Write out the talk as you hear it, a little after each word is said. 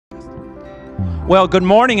Well, good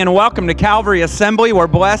morning and welcome to Calvary Assembly. We're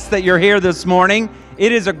blessed that you're here this morning.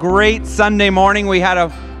 It is a great Sunday morning. We had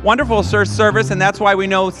a wonderful service, and that's why we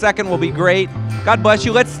know second will be great. God bless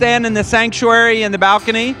you. Let's stand in the sanctuary in the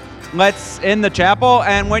balcony. Let's in the chapel.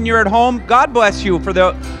 And when you're at home, God bless you for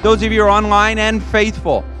those of you who are online and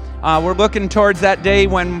faithful. We're looking towards that day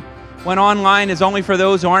when online is only for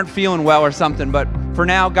those who aren't feeling well or something. But for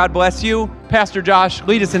now, God bless you. Pastor Josh,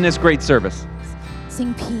 lead us in this great service.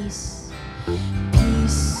 Sing peace.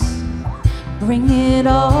 Bring it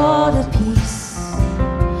all to peace.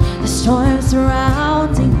 The storm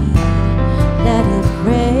surrounding me, let it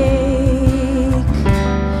break.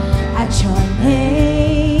 At your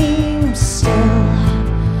name still,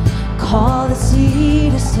 call the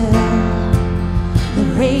sea to still, the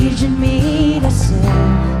rage in me to still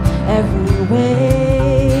every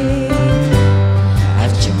wave.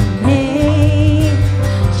 At your name,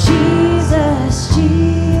 Jesus,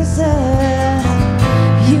 Jesus,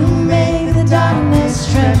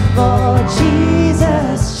 darkness tremble,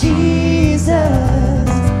 Jesus, Jesus,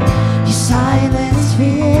 you silence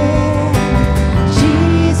fear,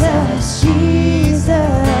 Jesus, Jesus,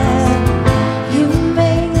 you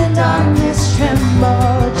make the darkness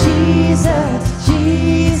tremble, Jesus,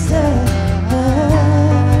 Jesus.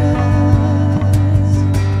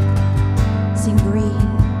 Sing, breathe,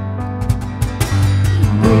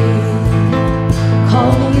 breathe,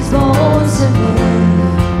 call these bones to live.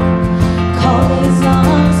 Call these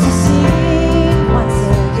lungs to sing once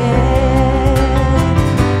again.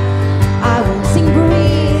 I will sing,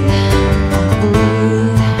 breathe,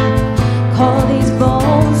 breathe. Call these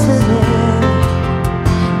bones to live.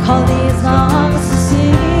 Call these lungs to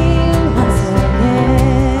sing once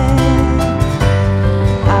again.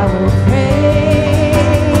 I will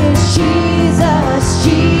praise Jesus,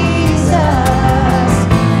 Jesus.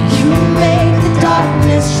 You make the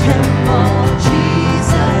darkness tremble, Jesus.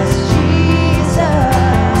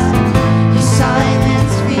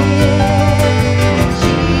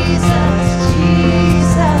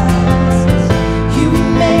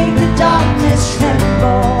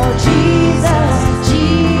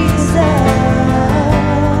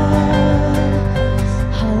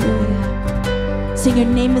 Sing, your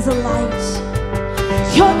name is a light.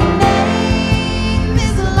 Your name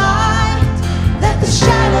is a light that the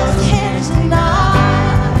shadows can't deny.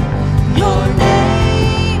 Your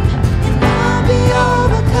name cannot be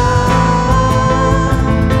overcome.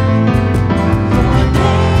 Your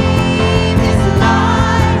name is a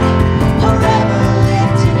light forever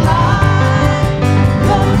lifted high.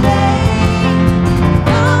 Your name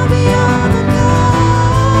cannot be overcome.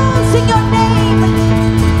 Sing your name.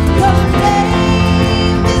 Your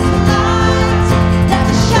name is light that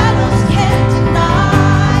the shadows can't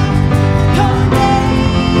deny. Your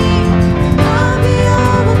name cannot be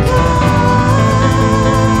overcome.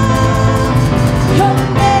 Your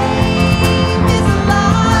name is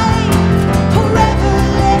light forever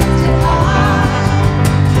lifted high.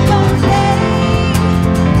 Your name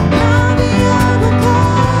cannot be overcome.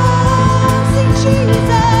 Sing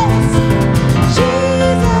Jesus,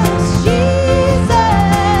 Jesus, Jesus.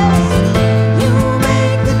 You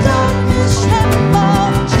make the darkness tremble,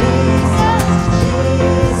 Jesus,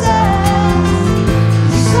 Jesus.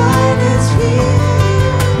 You silence fear,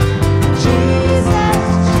 Jesus,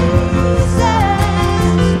 Jesus.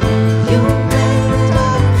 You make the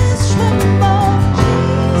darkness tremble,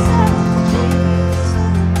 Jesus,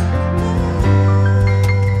 Jesus.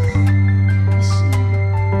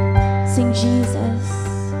 Sing Jesus,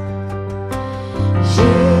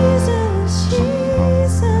 Jesus,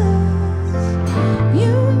 Jesus.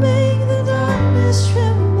 You make the darkness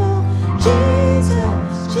tremble,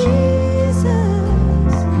 Jesus,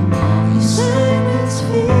 Jesus. You silence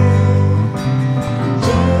fear,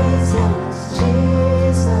 Jesus,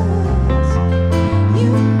 Jesus.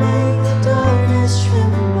 You make the darkness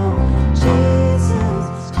tremble, Jesus,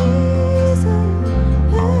 Jesus.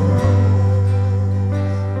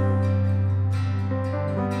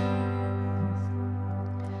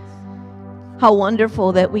 How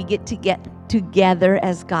wonderful that we get together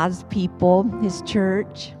as God's people, His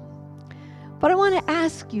church. But I want to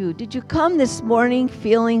ask you, did you come this morning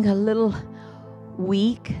feeling a little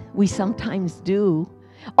weak? We sometimes do.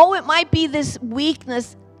 Oh, it might be this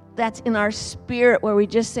weakness that's in our spirit where we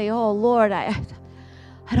just say, oh, Lord, I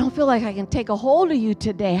don't feel like I can take a hold of you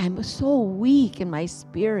today. I'm so weak in my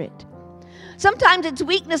spirit. Sometimes it's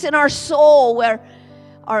weakness in our soul where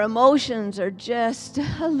our emotions are just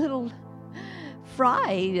a little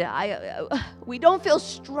fried. We don't feel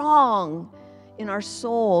strong in our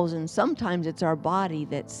souls, and sometimes it's our body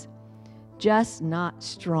that's just not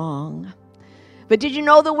strong. But did you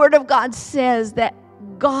know the Word of God says that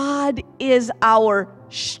God is our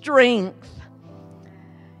strength?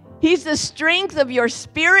 He's the strength of your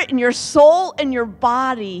spirit and your soul and your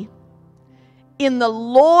body. In the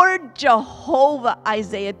Lord Jehovah,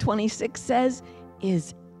 Isaiah 26 says,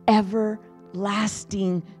 is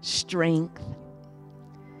everlasting strength.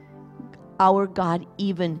 Our God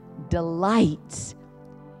even delights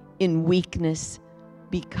in weakness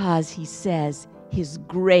because he says his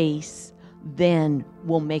grace then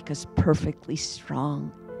will make us perfectly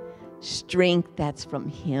strong. Strength that's from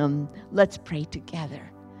him. Let's pray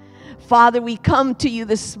together. Father, we come to you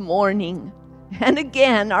this morning, and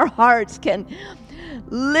again, our hearts can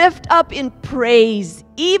lift up in praise.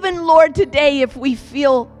 Even, Lord, today, if we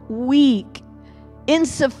feel weak,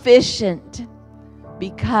 insufficient,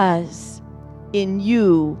 because in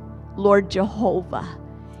you, Lord Jehovah,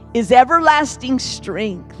 is everlasting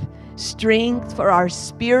strength. Strength for our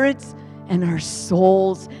spirits and our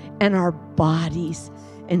souls and our bodies.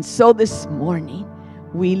 And so this morning,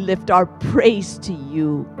 we lift our praise to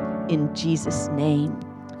you in Jesus' name.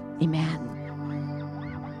 Amen.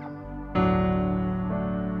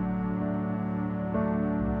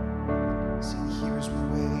 So here's we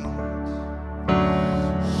wait.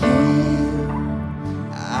 Here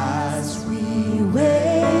as we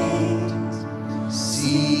wait,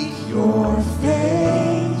 seek your face.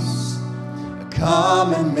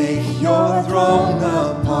 Come and make your throne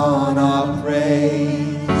upon our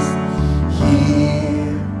praise.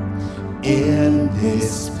 Here in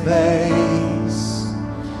this place,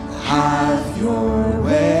 have your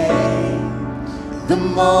way. The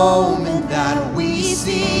moment that we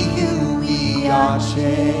see you, we are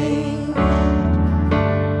changed.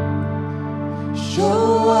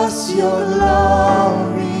 Show us your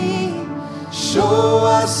glory. Show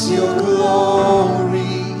us your glory.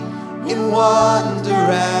 In wonder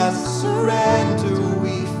and surrender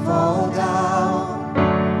we fall down.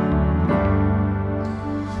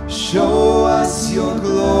 Show us your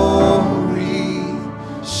glory.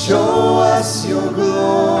 Show us your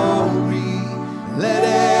glory. Let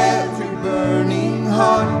every burning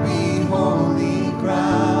heart be holy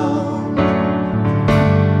ground.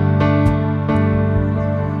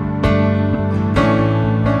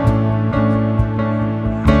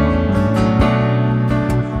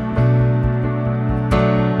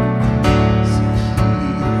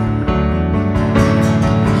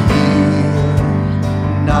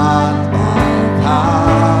 Not by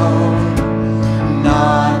power,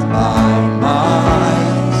 not by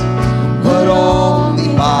might,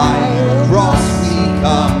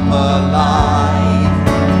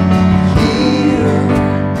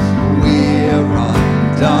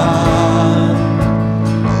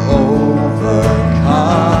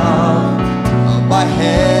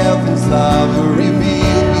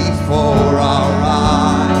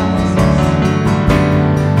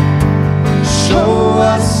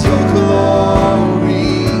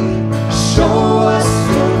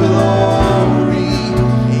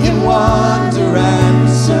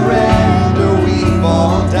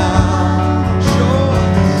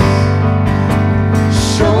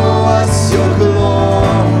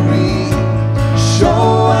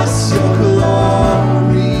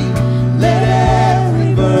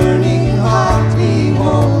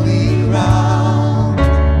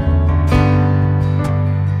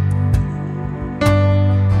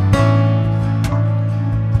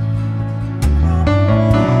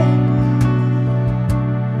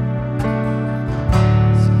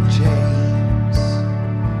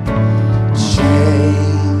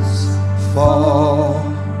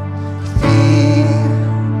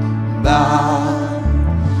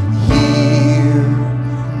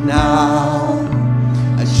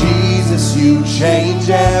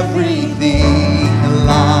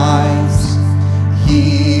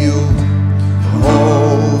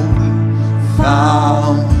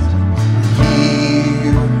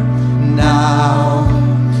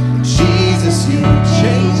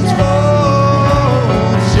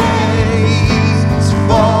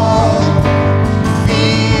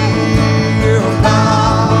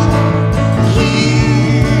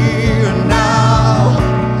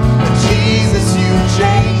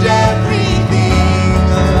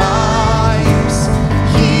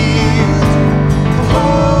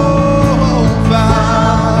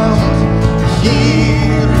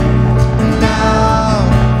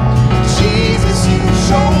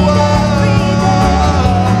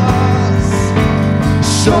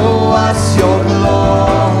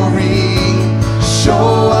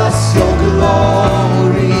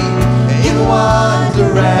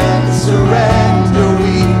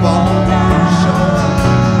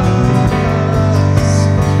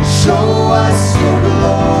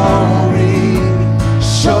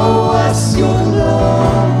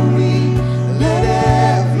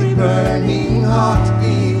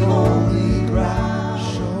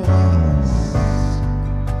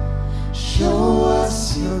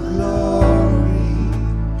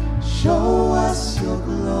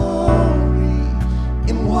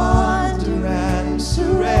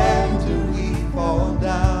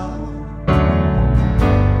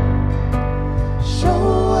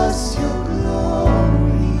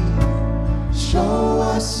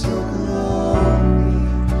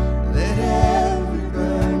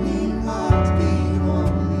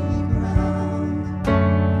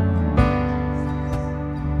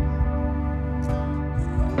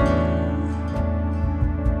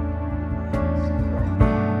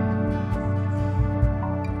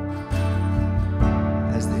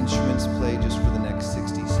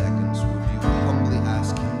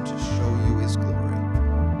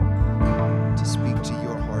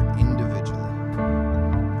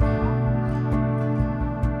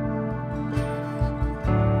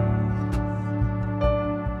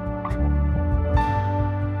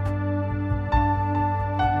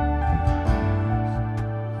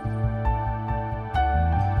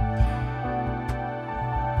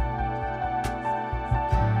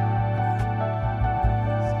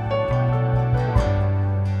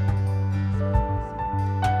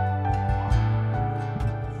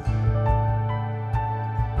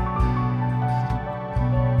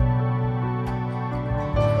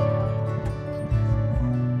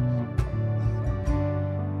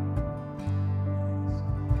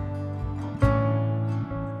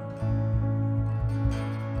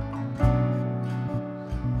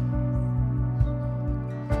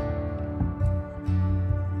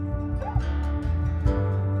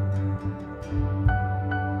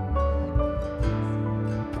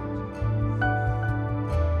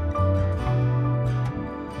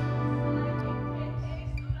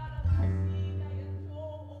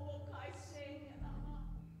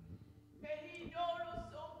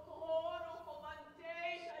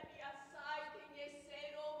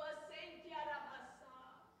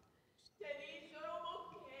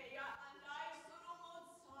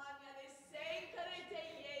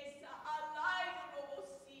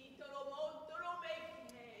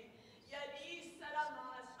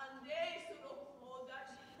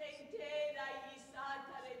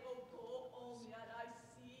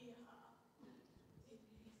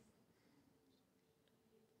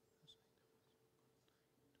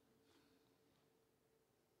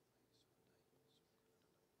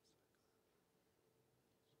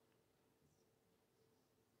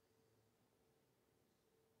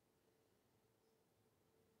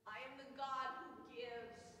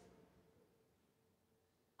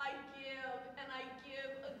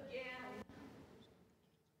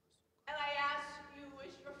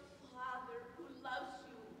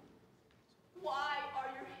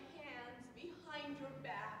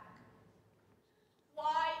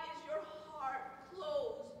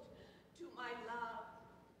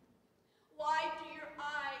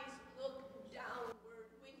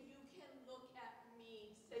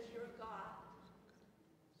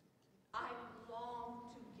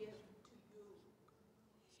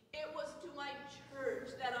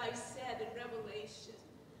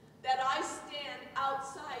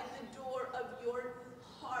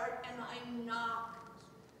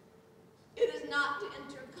 not to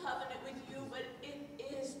enter covenant with you, but it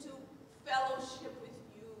is to fellowship with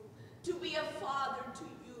you, to be a father to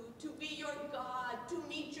you, to be your God, to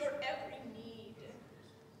meet your every need.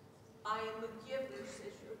 I am a giver,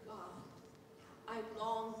 says your God. I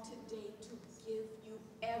long today to give you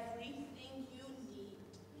everything you need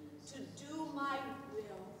to do my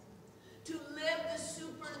will, to live the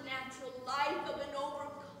supernatural life of an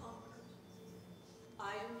overcomer.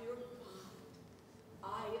 I am your God.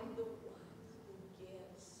 I am the one who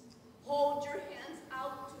gives. Hold your hands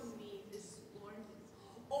out to me this morning.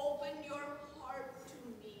 Open your heart to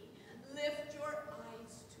me. Lift your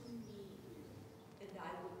eyes to me, and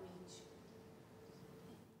I will meet you.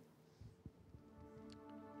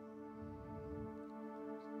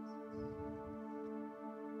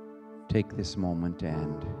 Take this moment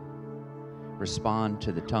and respond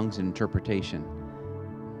to the tongues and interpretation.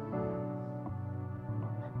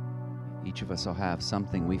 Each of us will have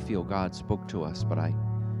something we feel God spoke to us, but I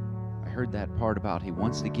heard that part about He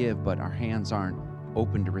wants to give, but our hands aren't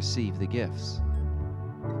open to receive the gifts.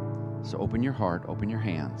 So open your heart, open your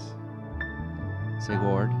hands. Say,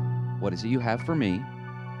 Lord, what is it you have for me?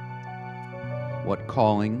 What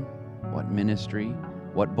calling, what ministry,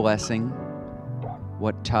 what blessing,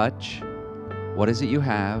 what touch, what is it you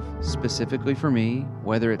have specifically for me,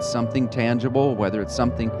 whether it's something tangible, whether it's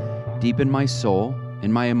something deep in my soul,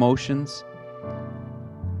 in my emotions,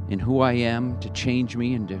 in who I am, to change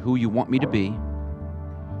me into who you want me to be.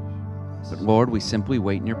 But Lord, we simply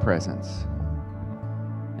wait in your presence.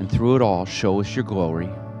 And through it all, show us your glory.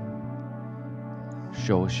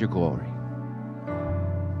 Show us your glory.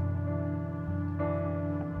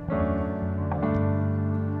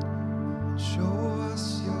 Show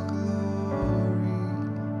us your glory.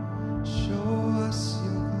 Show us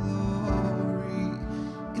your glory.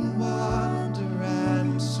 In wonder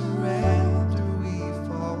and surrender we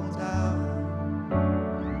fall down.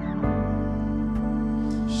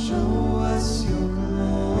 Show us your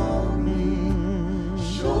glory.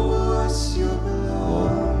 Show us your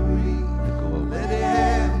glory. Let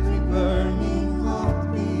every burning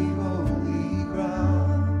heart be holy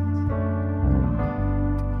ground.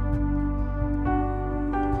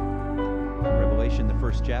 Revelation, the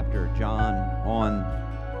first chapter, John on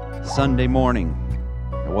Sunday morning.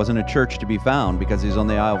 There wasn't a church to be found because he was on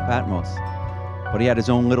the Isle of Patmos, but he had his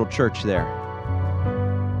own little church there.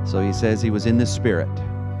 So he says he was in the Spirit,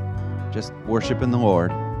 just worshiping the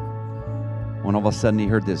Lord, when all of a sudden he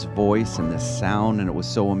heard this voice and this sound, and it was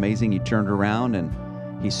so amazing. He turned around and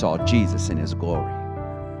he saw Jesus in his glory.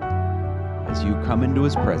 As you come into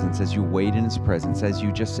his presence, as you wait in his presence, as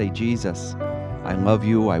you just say, Jesus, I love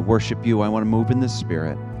you, I worship you, I want to move in the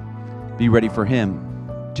Spirit, be ready for him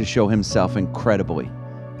to show himself incredibly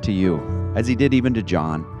to you, as he did even to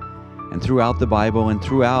John. And throughout the Bible and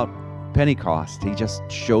throughout Pentecost, he just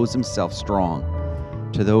shows himself strong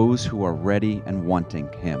to those who are ready and wanting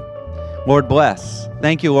him. Lord, bless.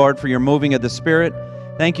 Thank you, Lord, for your moving of the Spirit.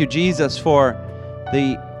 Thank you, Jesus, for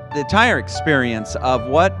the entire experience of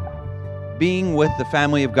what being with the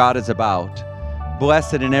family of God is about.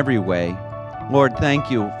 Bless it in every way. Lord,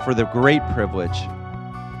 thank you for the great privilege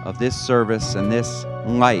of this service and this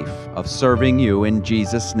life of serving you in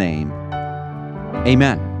Jesus' name.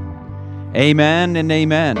 Amen. Amen and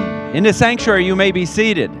amen. In the sanctuary, you may be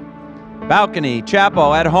seated. Balcony,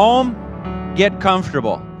 chapel, at home, get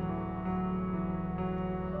comfortable.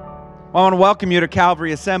 I want to welcome you to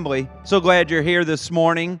Calvary Assembly. So glad you're here this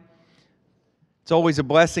morning. It's always a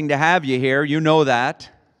blessing to have you here. You know that.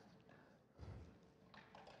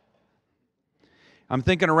 I'm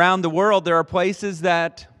thinking around the world, there are places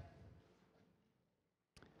that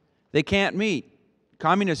they can't meet.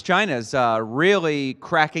 Communist China is really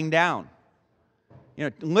cracking down. You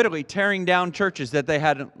know, literally tearing down churches that they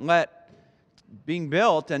had let being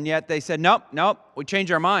built, and yet they said, nope, we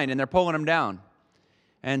changed our mind, and they're pulling them down.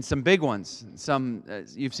 And some big ones.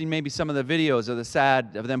 You've seen maybe some of the videos of the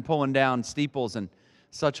sad of them pulling down steeples and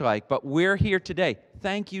such like. But we're here today.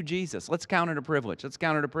 Thank you, Jesus. Let's count it a privilege. Let's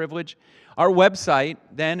count it a privilege. Our website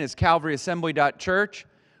then is CalvaryAssembly.church.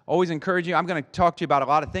 Always encourage you. I'm going to talk to you about a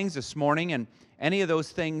lot of things this morning, and any of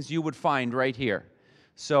those things you would find right here.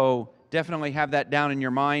 So definitely have that down in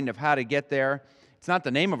your mind of how to get there. It's not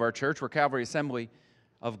the name of our church. We're Calvary Assembly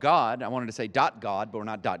of God. I wanted to say .God, but we're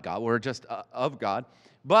not .God. We're just of God.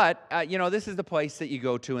 But, this is the place that you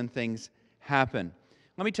go to and things happen.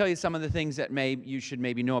 Let me tell you some of the things that you should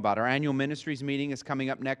maybe know about. Our annual ministries meeting is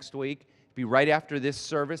coming up next week. It'll be right after this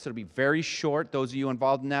service. It'll be very short. Those of you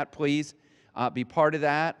involved in that, please be part of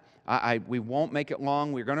that. We won't make it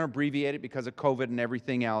long. We're going to abbreviate it because of COVID and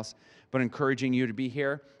everything else, but encouraging you to be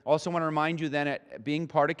here. Also want to remind you then, at being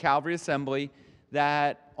part of Calvary Assembly,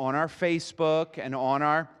 that on our Facebook and on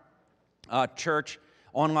our church,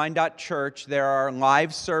 online.church, there are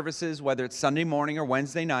live services, whether it's Sunday morning or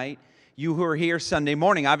Wednesday night. You who are here Sunday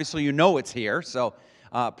morning, obviously you know it's here, so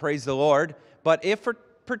praise the Lord. But if for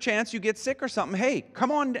perchance you get sick or something, hey,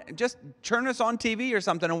 come on, just turn us on TV or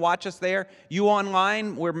something and watch us there. You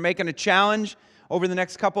online, we're making a challenge over the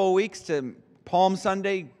next couple of weeks to Palm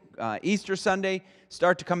Sunday, Easter Sunday,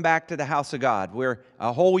 start to come back to the house of God. We're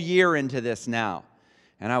a whole year into this now.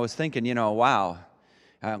 And I was thinking, wow,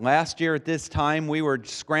 last year at this time we were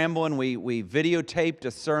scrambling. We videotaped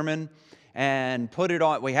a sermon and put it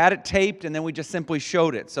on. We had it taped and then we just simply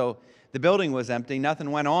showed it. So the building was empty.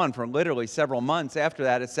 Nothing went on for literally several months after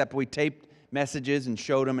that, except we taped messages and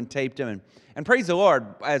showed them and taped them. And praise the Lord,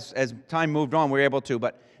 as time moved on, we were able to.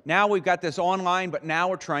 But now we've got this online, but now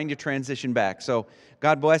we're trying to transition back. So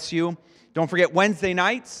God bless you. Don't forget Wednesday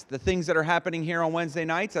nights, the things that are happening here on Wednesday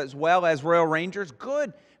nights, as well as Royal Rangers.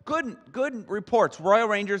 Good reports, Royal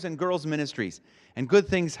Rangers and Girls Ministries, and good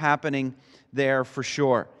things happening there for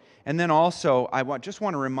sure. And then also, just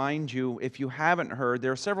want to remind you, if you haven't heard,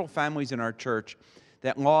 there are several families in our church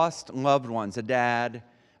that lost loved ones, a dad,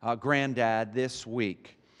 a granddad, this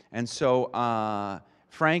week. And so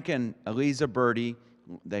Frank and Eliza Birdie,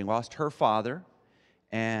 they lost her father.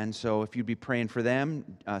 And so if you'd be praying for them,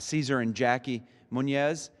 Caesar and Jackie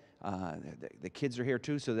Munez, the kids are here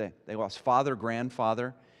too, so they lost father,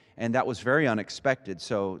 grandfather, and that was very unexpected.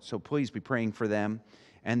 So please be praying for them.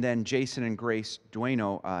 And then Jason and Grace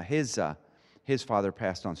Dueno, his father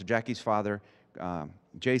passed on. So Jackie's father,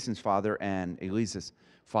 Jason's father, and Elisa's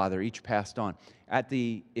father each passed on.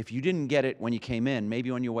 If you didn't get it when you came in,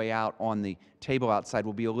 maybe on your way out, on the table outside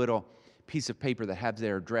will be a little piece of paper that has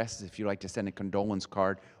their addresses if you'd like to send a condolence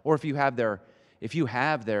card, or if you have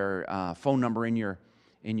their phone number in your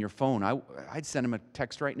phone, I'd send them a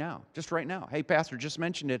text right now, just right now. Hey, Pastor, just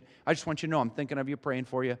mentioned it. I just want you to know I'm thinking of you, praying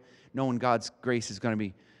for you, knowing God's grace is going to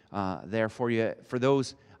be there for you. For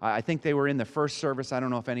those, I think they were in the first service. I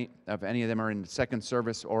don't know if any of them are in the second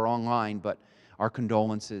service or online, but our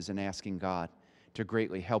condolences and asking God to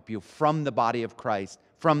greatly help you from the body of Christ,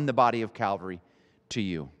 from the body of Calvary to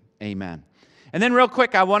you. Amen. And then real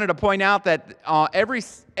quick, I wanted to point out that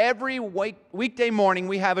every weekday morning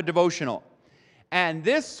we have a devotional. And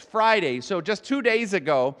this Friday, so just 2 days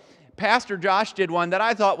ago, Pastor Josh did one that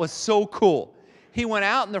I thought was so cool. He went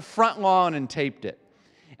out in the front lawn and taped it.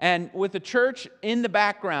 And with the church in the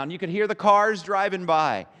background, you could hear the cars driving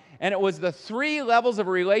by. And it was the 3 levels of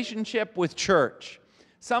a relationship with church.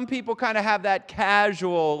 Some people kind of have that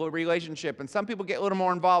casual relationship, and some people get a little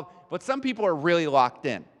more involved, but some people are really locked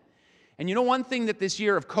in. And you know, one thing that this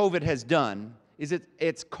year of COVID has done is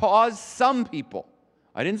it's caused some people,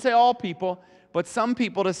 I didn't say all people, but some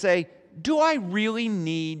people to say, do I really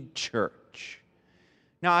need church?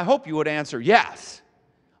 Now, I hope you would answer yes.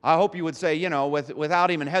 I hope you would say,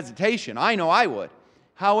 without even hesitation. I know I would.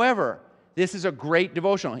 However, this is a great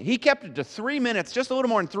devotional. He kept it to 3 minutes, just a little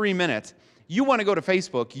more than 3 minutes. You want to go to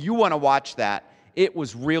Facebook, you want to watch that. It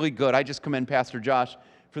was really good. I just commend Pastor Josh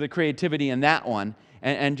for the creativity in that one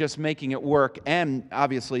and just making it work, and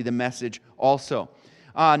obviously the message also.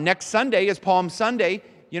 Next Sunday is Palm Sunday.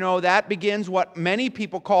 That begins what many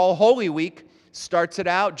people call Holy Week. Starts it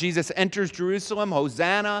out, Jesus enters Jerusalem,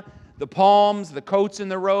 Hosanna, the palms, the coats in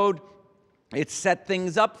the road. It's set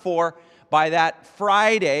things up for by that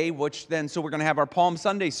Friday, so we're going to have our Palm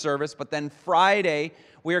Sunday service, but then Friday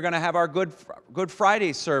we are going to have our Good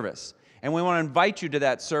Friday service. And we want to invite you to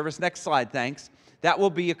that service. Next slide, thanks. That will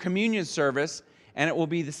be a communion service, and it will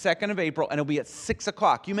be the 2nd of April, and it'll be at 6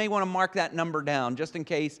 o'clock. You may want to mark that number down just in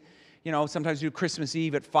case. Sometimes we do Christmas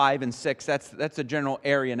Eve at 5 and 6. That's a general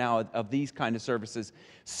area now of these kind of services.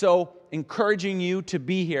 So encouraging you to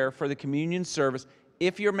be here for the communion service.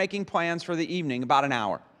 If you're making plans for the evening, about an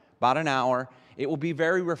hour. It will be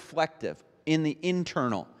very reflective in the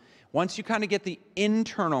internal. Once you kind of get the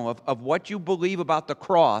internal of what you believe about the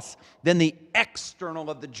cross, then the external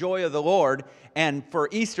of the joy of the Lord, and for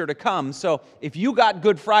Easter to come. So if you got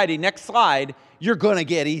Good Friday, next slide, you're going to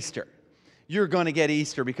get Easter. You're going to get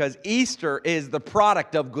Easter because Easter is the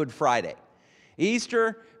product of Good Friday.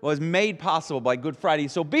 Easter was made possible by Good Friday.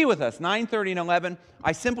 So be with us, 9:30 and 11.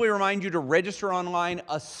 I simply remind you to register online,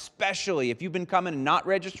 especially if you've been coming and not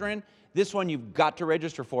registering. This one you've got to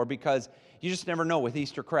register for because you just never know with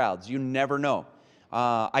Easter crowds. You never know.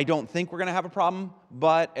 I don't think we're going to have a problem,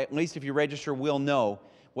 but at least if you register, we'll know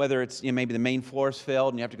whether it's maybe the main floor is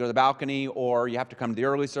filled and you have to go to the balcony, or you have to come to the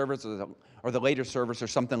early service or the later service or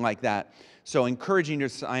something like that. So encouraging you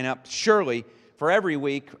to sign up, surely for every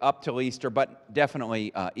week up till Easter, but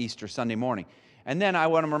definitely Easter Sunday morning. And then I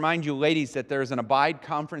want to remind you, ladies, that there's an Abide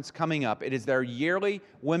conference coming up. It is their yearly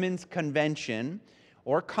women's convention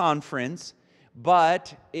or conference,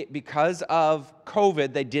 but because of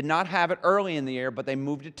COVID, they did not have it early in the year, but they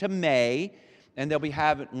moved it to May, and they'll be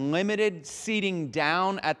having limited seating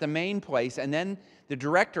down at the main place. And then the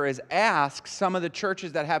director has asked some of the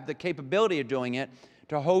churches that have the capability of doing it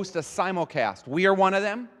to host a simulcast. We are one of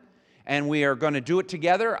them, and we are going to do it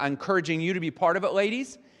together. I'm encouraging you to be part of it,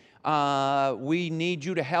 ladies. We need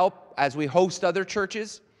you to help as we host other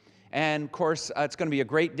churches. And, of course, it's going to be a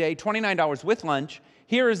great day. $29 with lunch.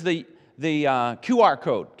 Here is the QR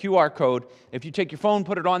code. If you take your phone,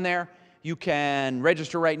 put it on there, you can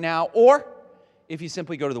register right now. Or if you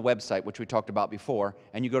simply go to the website, which we talked about before,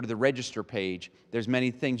 and you go to the register page, there's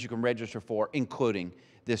many things you can register for, including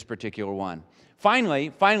this particular one.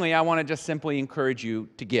 Finally, I want to just simply encourage you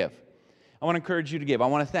to give. I want to encourage you to give. I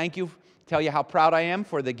want to thank you, tell you how proud I am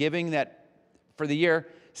for the giving that for the year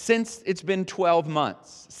since it's been 12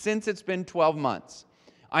 months. Since it's been 12 months.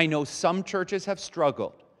 I know some churches have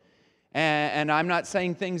struggled. And I'm not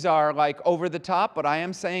saying things are like over the top, but I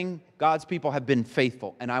am saying God's people have been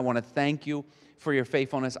faithful. And I want to thank you for your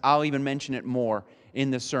faithfulness. I'll even mention it more in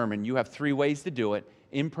the sermon. You have 3 ways to do it: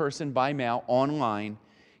 in person, by mail, online.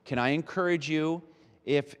 Can I encourage you,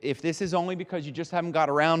 if this is only because you just haven't got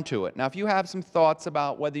around to it. Now, if you have some thoughts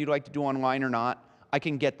about whether you'd like to do online or not, I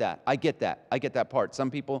can get that. I get that part. Some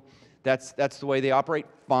people, that's the way they operate,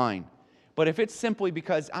 fine. But if it's simply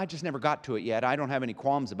because I just never got to it yet, I don't have any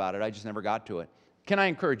qualms about it, I just never got to it, can I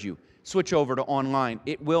encourage you, switch over to online.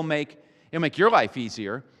 It'll make your life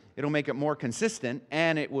easier, it'll make it more consistent,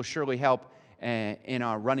 and it will surely help in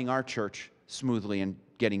running our church smoothly and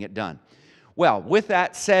getting it done. Well, with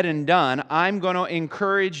that said and done, I'm going to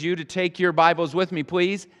encourage you to take your Bibles with me,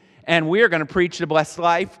 please, and we are going to preach the blessed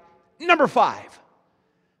life. Number 5.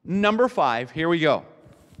 Number 5, here we go.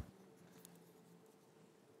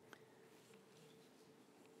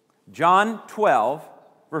 John 12,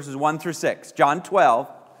 verses 1 through 6. John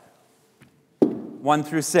 12, 1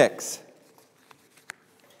 through 6.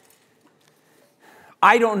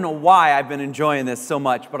 I don't know why I've been enjoying this so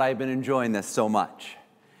much, but I've been enjoying this so much.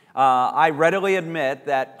 I readily admit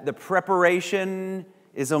that the preparation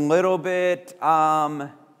is a little bit, I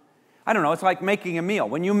don't know, it's like making a meal.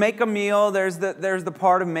 When you make a meal, there's the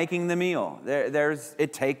part of making the meal.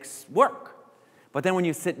 It takes work. But then when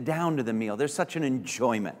you sit down to the meal, there's such an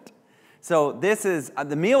enjoyment. So this is,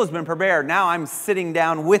 the meal has been prepared. Now I'm sitting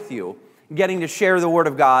down with you, getting to share the Word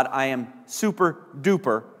of God. I am super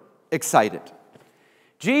duper excited.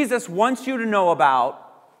 Jesus wants you to know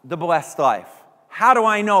about the blessed life. How do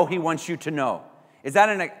I know He wants you to know?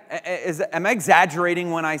 Am I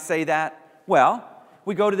exaggerating when I say that? Well,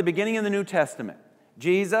 we go to the beginning of the New Testament.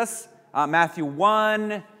 Jesus, Matthew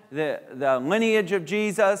 1, the lineage of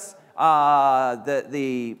Jesus,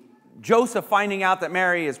 the Joseph finding out that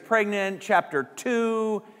Mary is pregnant, chapter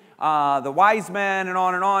 2, the wise men, and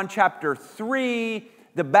on, chapter 3,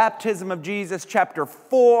 the baptism of Jesus, chapter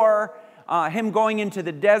 4, him going into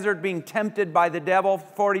the desert, being tempted by the devil,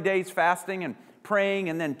 40 days fasting and praying,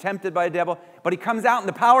 and then tempted by the devil. But he comes out in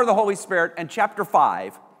the power of the Holy Spirit, and chapter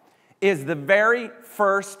 5 is the very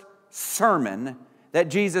first sermon that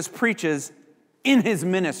Jesus preaches in his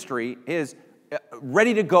ministry, his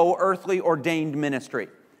ready-to-go, earthly ordained ministry.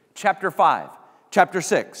 Chapter 5, chapter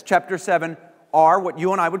 6, chapter 7 are what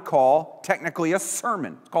you and I would call technically a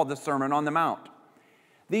sermon. It's called the Sermon on the Mount.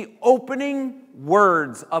 The opening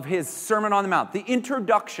words of his Sermon on the Mount, the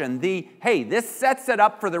introduction, hey, this sets it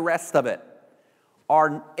up for the rest of it,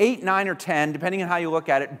 are 8, 9, or 10, depending on how you look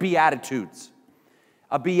at it, beatitudes.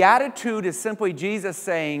 A beatitude is simply Jesus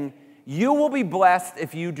saying, you will be blessed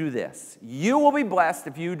if you do this. You will be blessed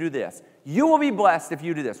if you do this. You will be blessed if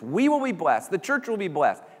you do this. We will be blessed. The church will be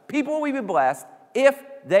blessed. People will be blessed if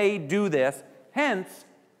they do this. Hence,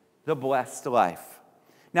 the blessed life.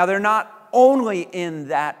 Now, they're not only in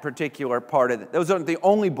that particular part of it. Those aren't the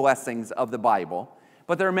only blessings of the Bible,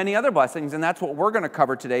 but there are many other blessings, and that's what we're going to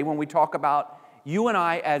cover today when we talk about you and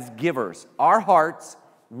I as givers. Our hearts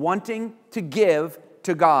wanting to give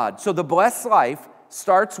to God. So the blessed life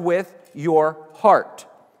starts with your heart.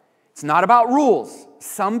 It's not about rules.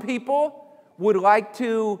 Some people would like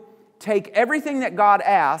to take everything that God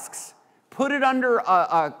asks, put it under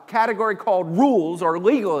a category called rules or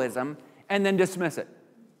legalism, and then dismiss it.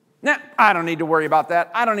 Nah, I don't need to worry about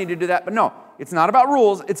that. I don't need to do that. But no, it's not about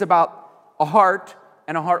rules. It's about a heart,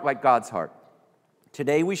 and a heart like God's heart.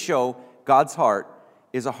 Today we show God's heart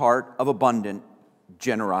is a heart of abundant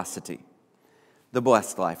generosity. The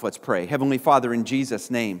blessed life. Let's pray. Heavenly Father, in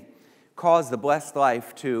Jesus' name, cause the blessed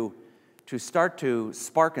life to to start to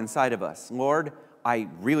spark inside of us. Lord, I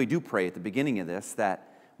really do pray at the beginning of this that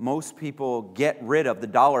most people get rid of the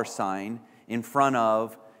dollar sign in front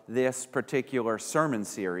of this particular sermon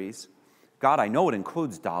series. God, I know it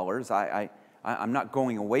includes dollars. I'm not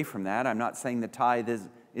going away from that. I'm not saying the tithe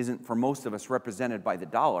isn't for most of us represented by the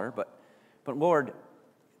dollar, but Lord,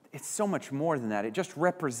 it's so much more than that. It just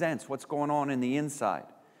represents what's going on in the inside.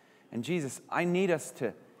 And Jesus,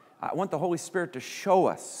 I want the Holy Spirit to show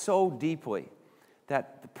us so deeply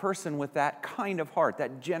that the person with that kind of heart,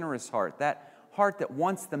 that generous heart, that heart that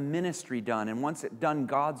wants the ministry done and wants it done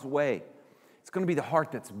God's way, it's going to be the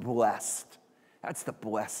heart that's blessed. That's the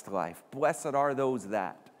blessed life. Blessed are those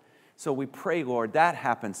that. So we pray, Lord, that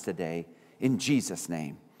happens today in Jesus'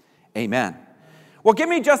 name. Amen. Well, give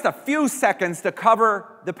me just a few seconds to cover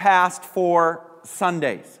the past 4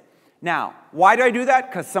 Sundays. Now, why do I do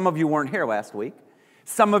that? Because some of you weren't here last week.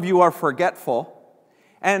 Some of you are forgetful.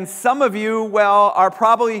 And some of you, well, are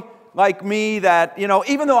probably like me that,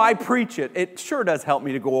 even though I preach it, it sure does help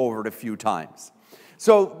me to go over it a few times.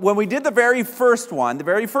 So when we did the very first one, the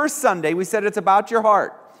very first Sunday, we said it's about your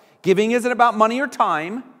heart. Giving isn't about money or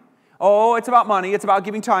time. Oh, it's about money. It's about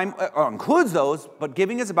giving time. Includes those, but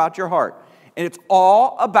giving is about your heart. And it's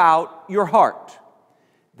all about your heart.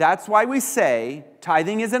 That's why we say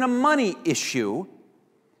tithing isn't a money issue.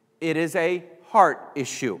 It is a heart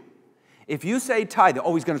issue. If you say tithe,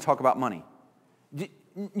 oh, he's going to talk about money.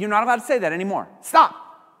 You're not allowed to say that anymore. Stop.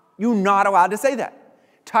 You're not allowed to say that.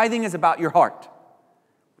 Tithing is about your heart.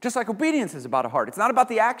 Just like obedience is about a heart. It's not about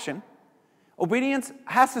the action. Obedience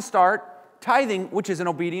has to start, tithing, which is an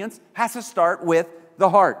obedience, has to start with the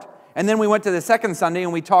heart. And then we went to the second Sunday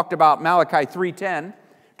and we talked about Malachi 3:10.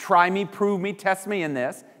 Try me, prove me, test me in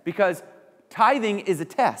this. Because tithing is a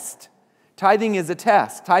test. Tithing is a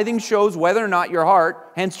test. Tithing shows whether or not your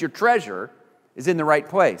heart, hence your treasure, is in the right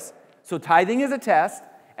place. So tithing is a test,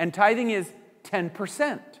 and tithing is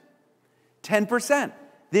 10%. 10%.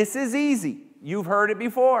 This is easy. You've heard it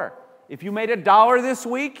before. If you made $1 this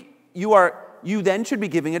week, you then should be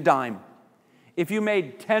giving a dime. If you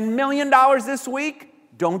made $10 million this week,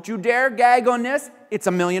 don't you dare gag on this. It's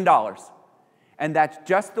 $1 million. And that's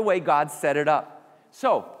just the way God set it up.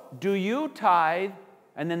 So, do you tithe?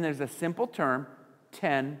 And then there's a simple term,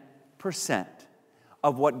 10%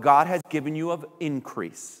 of what God has given you of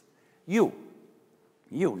increase. You,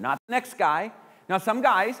 not the next guy. Now, some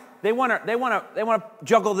guys, they want to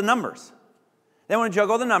juggle the numbers. They want to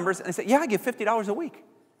juggle the numbers and they say, yeah, I give $50 a week.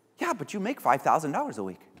 Yeah, but you make $5,000 a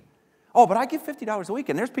week. Oh, but I give $50 a week,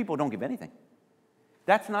 and there's people who don't give anything.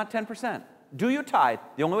 That's not 10%. Do you tithe?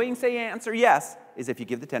 The only way you can say answer yes is if you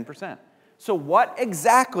give the 10%. So what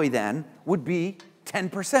exactly then would be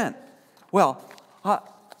 10%? Well,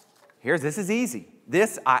 this is easy.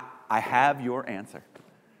 This, I have your answer.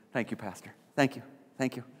 Thank you, Pastor. Thank you.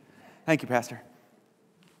 Thank you. Thank you, Pastor.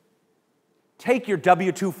 Take your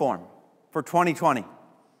W-2 form for 2020.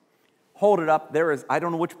 Hold it up. There is, I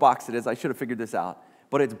don't know which box it is. I should have figured this out.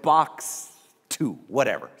 But it's box 2,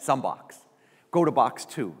 whatever, some box. Go to box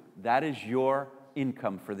 2. That is your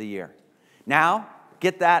income for the year. Now,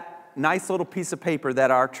 get that nice little piece of paper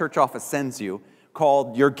that our church office sends you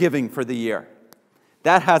called your giving for the year.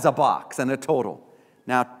 That has a box and a total.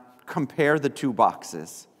 Now, compare the two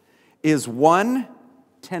boxes. Is one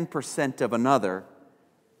 10% of another?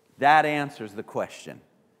 That answers the question.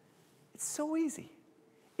 It's so easy.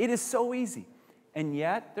 It is so easy. And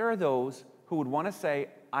yet, there are those who would want to say,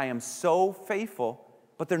 I am so faithful,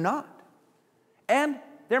 but they're not. And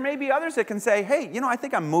there may be others that can say, hey, I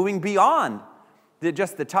think I'm moving beyond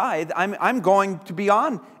just the tithe. I'm going to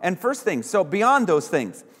beyond and first things. So beyond those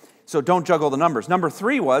things. So don't juggle the numbers. Number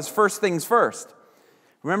 3 was first things first.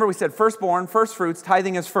 Remember we said firstborn, first fruits,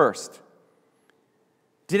 tithing is first.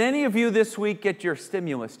 Did any of you this week get your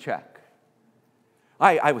stimulus check?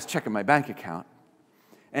 I was checking my bank account.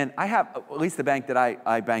 And I have, at least the bank that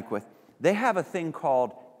I bank with, they have a thing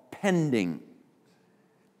called pending.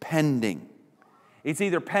 Pending. It's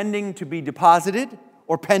either pending to be deposited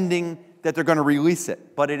or pending that they're going to release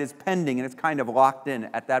it. But it is pending, and it's kind of locked in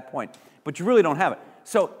at that point. But you really don't have it.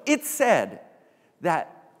 So it said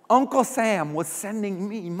that Uncle Sam was sending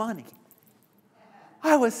me money.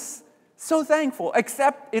 I was so thankful,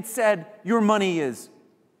 except it said, your money is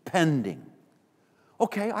pending.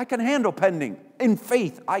 Okay, I can handle pending. In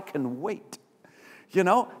faith, I can wait.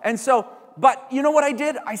 And so, but you know what I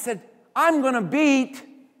did? I said, I'm going to beat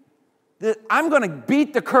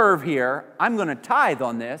the curve here. I'm going to tithe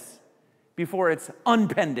on this before it's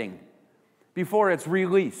unpending, before it's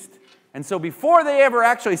released. And so before they ever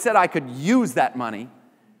actually said I could use that money,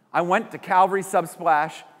 I went to Calvary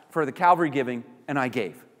Subsplash for the Calvary giving, and I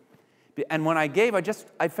gave. And when I gave,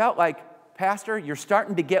 I felt like, Pastor, you're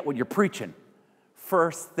starting to get what you're preaching.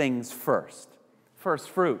 First things first. First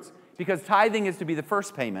fruits. Because tithing is to be the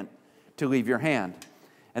first payment to leave your hand.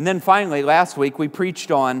 And then finally, last week, we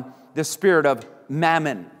preached on the spirit of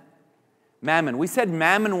mammon. Mammon. We said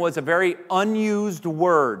mammon was a very unused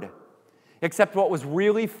word. Except what was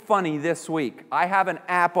really funny this week, I have an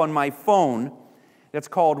app on my phone that's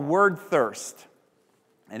called Word Thirst.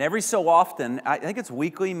 And every so often, I think it's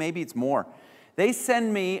weekly, maybe it's more, they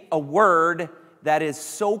send me a word that is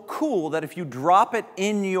so cool that if you drop it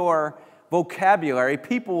in your vocabulary,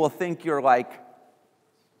 people will think you're like,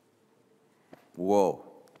 whoa.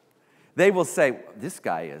 They will say, this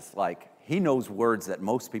guy is like, he knows words that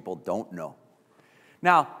most people don't know.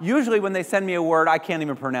 Now, usually when they send me a word, I can't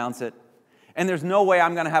even pronounce it. And there's no way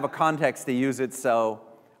I'm going to have a context to use it, so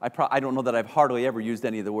I don't know that I've hardly ever used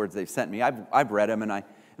any of the words they've sent me. I've read them, and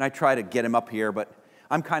I try to get them up here, but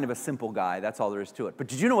I'm kind of a simple guy. That's all there is to it. But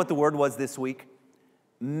did you know what the word was this week?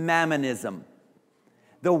 Mammonism.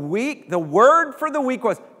 The word for the week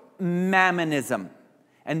was mammonism.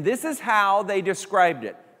 And this is how they described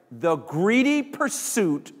it. The greedy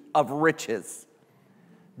pursuit of riches.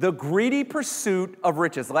 The greedy pursuit of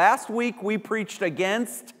riches. Last week we preached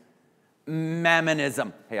against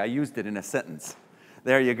mammonism. Hey, I used it in a sentence.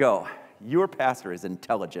 There you go. Your pastor is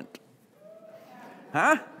intelligent.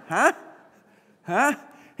 Huh?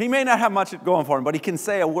 He may not have much going for him, but he can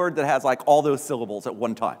say a word that has like all those syllables at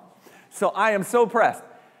one time. So I am so pressed.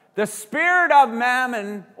 The spirit of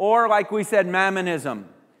mammon, or like we said, mammonism.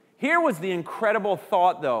 Here was the incredible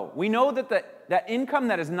thought, though. We know that that income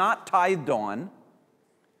that is not tithed on,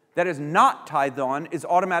 is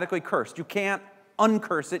automatically cursed. You can't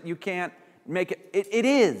uncurse it. You can't make it. It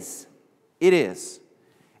is. It is.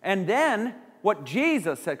 And then what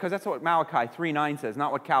Jesus said, because that's what Malachi 3:9 says,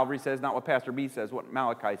 not what Calvary says, not what Pastor B says, what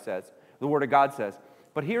Malachi says, the Word of God says.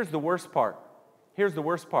 But here's the worst part. Here's the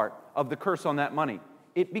worst part of the curse on that money.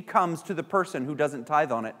 It becomes, to the person who doesn't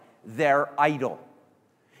tithe on it, their idol.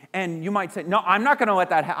 And you might say, no, I'm not going to let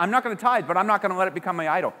that happen. I'm not going to tithe, but I'm not going to let it become my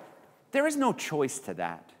idol. There is no choice to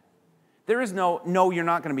that. There is no, you're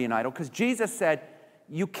not going to be an idol, because Jesus said,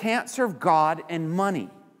 you can't serve God and money.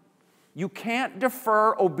 You can't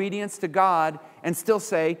defer obedience to God and still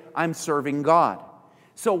say, I'm serving God.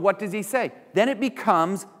 So what does he say? Then it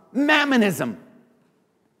becomes mammonism.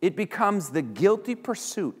 It becomes the guilty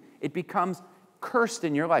pursuit. It becomes cursed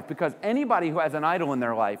in your life, because anybody who has an idol in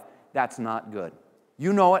their life, that's not good.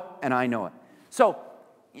 You know it, and I know it. So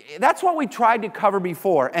that's what we tried to cover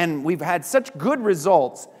before, and we've had such good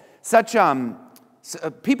results.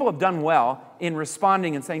 People have done well in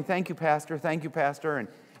responding and saying, thank you, Pastor,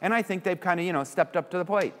 and I think they've kind of, stepped up to the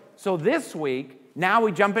plate. So this week, now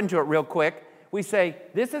we jump into it real quick. We say,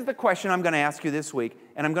 this is the question I'm going to ask you this week,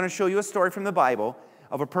 and I'm going to show you a story from the Bible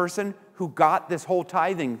of a person who got this whole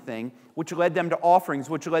tithing thing, which led them to offerings,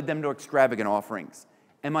 which led them to extravagant offerings.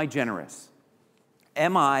 Am I generous?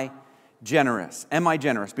 Am I generous? Am I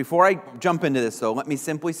generous? Before I jump into this, though, let me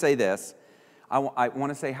simply say this. I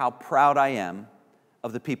want to say how proud I am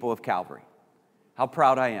of the people of Calvary. How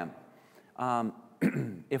proud I am.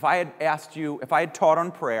 If I had asked you, if I had taught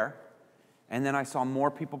on prayer, and then I saw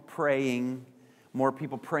more people praying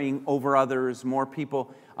over others, more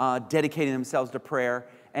people dedicating themselves to prayer,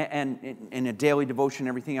 and in a daily devotion and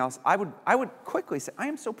everything else, I would quickly say, I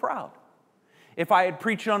am so proud. If I had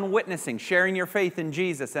preached on witnessing, sharing your faith in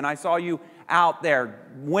Jesus, and I saw you out there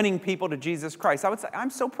winning people to Jesus Christ, I would say, I'm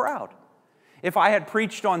so proud. If I had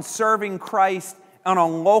preached on serving Christ on a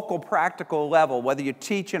local practical level, whether you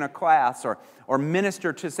teach in a class or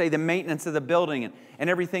minister to, say, the maintenance of the building and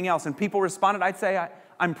everything else, and people responded, I'd say,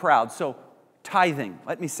 I'm proud. So tithing,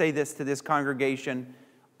 let me say this to this congregation,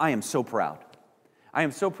 I am so proud. I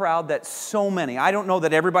am so proud that so many, I don't know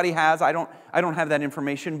that everybody has, I don't have that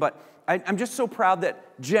information, but I'm just so proud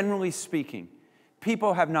that, generally speaking,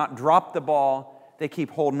 people have not dropped the ball. They keep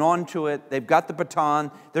holding on to it. They've got the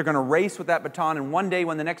baton. They're going to race with that baton, and one day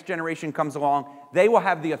when the next generation comes along, they will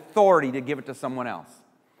have the authority to give it to someone else.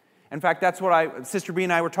 In fact, that's what Sister B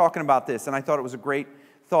and I were talking about this, and I thought it was a great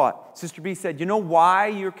thought. Sister B said, you know why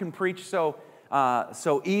you can preach so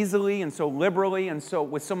easily and so liberally and so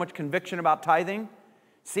with so much conviction about tithing?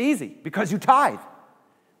 It's easy, because you tithe.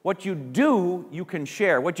 What you do, you can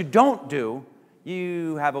share. What you don't do,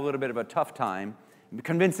 you have a little bit of a tough time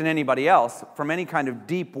convincing anybody else from any kind of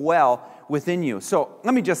deep well within you. So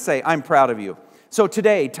let me just say, I'm proud of you. So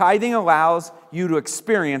today, tithing allows you to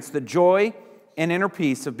experience the joy and inner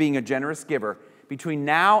peace of being a generous giver. Between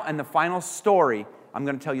now and the final story, I'm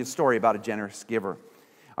going to tell you a story about a generous giver.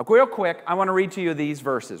 Real quick, I want to read to you these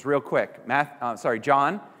verses real quick.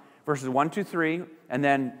 John verses 1, 2, 3, and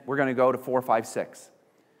then we're going to go to 4, 5, 6.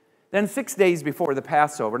 Then 6 days before the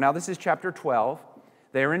Passover, now this is chapter 12,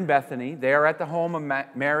 they're in Bethany. They are at the home of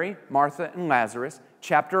Mary, Martha, and Lazarus.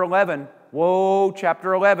 Chapter 11, whoa,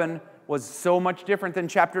 chapter 11 was so much different than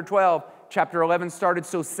chapter 12. Chapter 11 started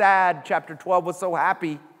so sad. Chapter 12 was so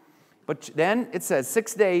happy. But then it says,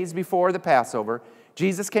 6 days before the Passover,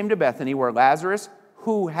 Jesus came to Bethany where Lazarus,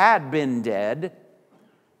 who had been dead,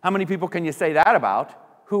 how many people can you say that about?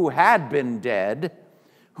 Who had been dead,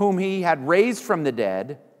 whom he had raised from the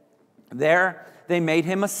dead. There they made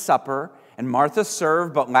him a supper, and Martha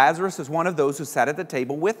served, but Lazarus was one of those who sat at the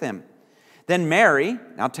table with him. Then Mary,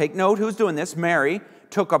 now take note who's doing this, Mary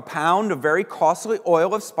took a pound of very costly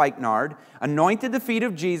oil of spikenard, anointed the feet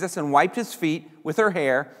of Jesus, and wiped his feet with her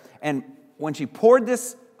hair. And when she poured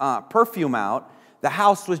this perfume out, the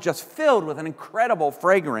house was just filled with an incredible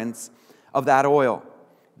fragrance of that oil.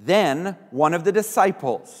 Then one of the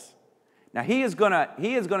disciples, now he is going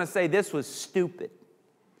to say this was stupid.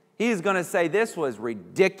 He is going to say this was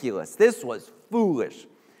ridiculous. This was foolish.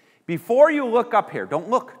 Before you look up here, don't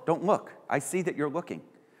look. I see that you're looking.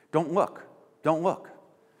 Don't look.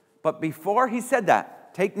 But before he said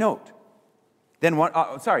that, take note. Then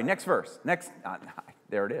next verse.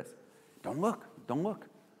 There it is. Don't look.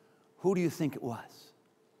 Who do you think it was?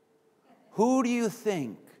 Who do you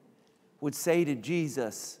think would say to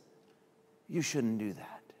Jesus, you shouldn't do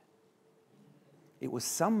that? It was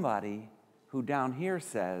somebody who down here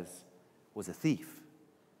says was a thief.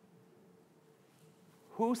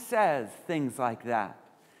 Who says things like that?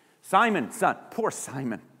 Simon, son, poor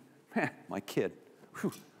Simon, my kid,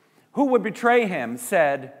 who would betray him,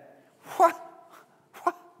 said, what?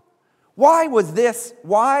 Why was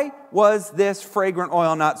this fragrant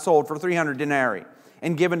oil not sold for 300 denarii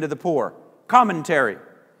and given to the poor? Commentary.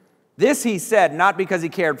 This he said not because he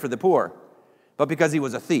cared for the poor, but because he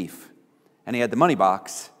was a thief, and he had the money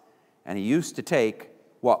box, and he used to take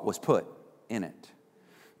what was put in it.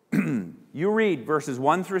 You read verses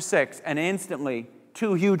 1 through 6, and instantly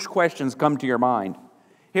 2 huge questions come to your mind.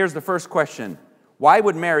 Here's the first question. Why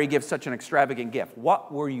would Mary give such an extravagant gift?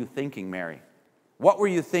 What were you thinking, Mary? What were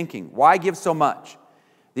you thinking? Why give so much?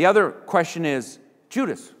 The other question is,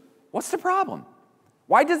 Judas, what's the problem?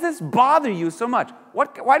 Why does this bother you so much?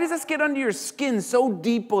 Why does this get under your skin so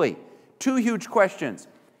deeply? 2 huge questions.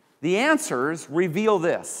 The answers reveal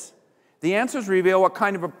this. The answers reveal what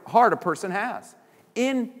kind of a heart a person has.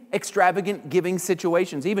 In extravagant giving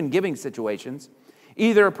situations, even giving situations,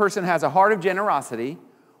 either a person has a heart of generosity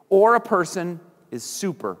or a person is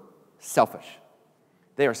super selfish.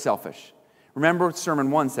 They are selfish. Remember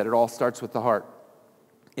Sermon 1 said it all starts with the heart.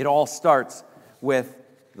 It all starts with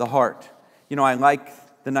the heart. You know, I like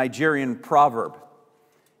the Nigerian proverb.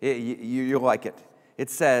 You like it. It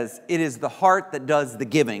says, it is the heart that does the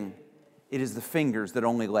giving. It is the fingers that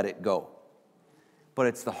only let it go. But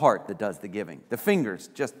it's the heart that does the giving. The fingers,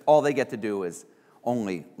 just all they get to do is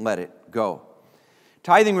only let it go.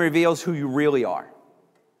 Tithing reveals who you really are.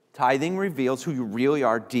 Tithing reveals who you really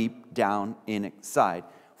are deep down inside,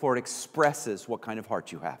 for it expresses what kind of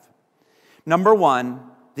heart you have. Number 1,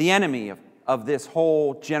 the enemy of this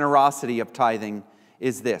whole generosity of tithing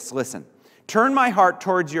is this. Listen, turn my heart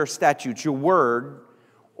towards your statutes, your word,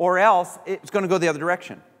 or else it's going to go the other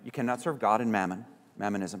direction. You cannot serve God and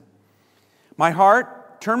mammonism.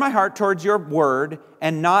 Turn my heart towards your word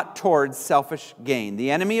and not towards selfish gain.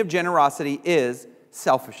 The enemy of generosity is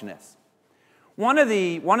selfishness. One of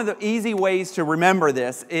the easy ways to remember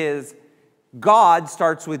this is God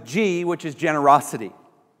starts with G, which is generosity.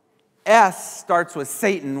 S starts with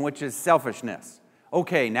Satan, which is selfishness.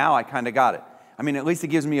 Okay, now I kind of got it. I mean, at least it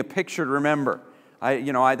gives me a picture to remember.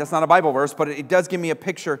 That's not a Bible verse, but it does give me a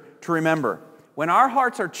picture to remember. When our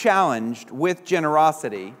hearts are challenged with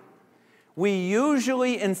generosity, we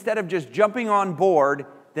usually, instead of just jumping on board,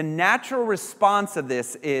 the natural response of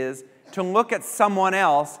this is to look at someone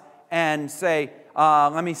else and say,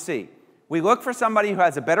 let me see. We look for somebody who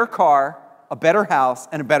has a better car, a better house,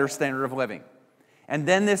 and a better standard of living. And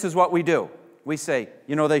then this is what we do. We say,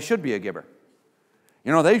 they should be a giver.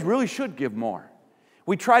 They really should give more.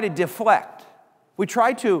 We try to deflect. We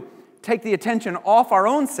try to take the attention off our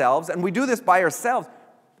own selves, and we do this by ourselves.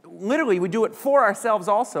 Literally, we do it for ourselves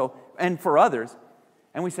also and for others.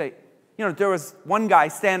 And we say, there was one guy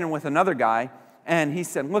standing with another guy, and he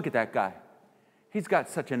said, look at that guy. He's got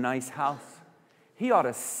such a nice house. He ought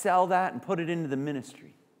to sell that and put it into the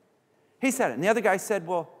ministry. He said it. And the other guy said,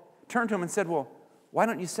 turned to him and said, why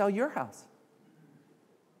don't you sell your house?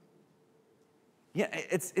 Yeah,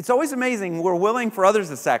 it's always amazing. We're willing for others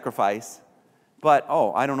to sacrifice, but,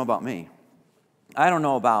 I don't know about me. I don't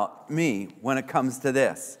know about me when it comes to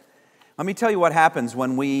this. Let me tell you what happens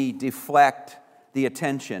when we deflect the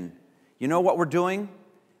attention. You know what we're doing?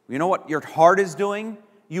 You know what your heart is doing?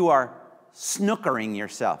 You are snookering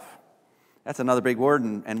yourself. That's another big word,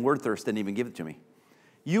 and Word Thirst didn't even give it to me.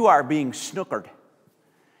 You are being snookered.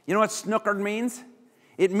 You know what snookered means?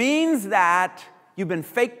 It means that you've been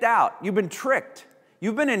faked out. You've been tricked.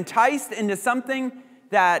 You've been enticed into something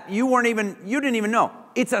that you didn't even know.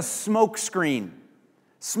 It's a smoke screen.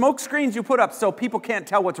 Smoke screens you put up so people can't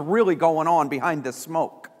tell what's really going on behind the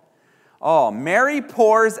smoke. Oh, Mary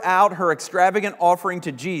pours out her extravagant offering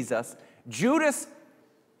to Jesus. Judas,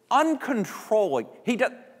 uncontrolling.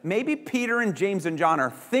 Maybe Peter and James and John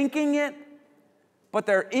are thinking it, but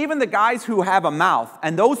they're even the guys who have a mouth,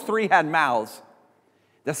 and those three had mouths.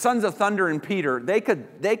 The sons of thunder and Peter, they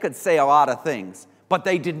could say a lot of things, but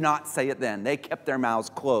they did not say it then. They kept their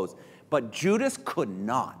mouths closed. But Judas could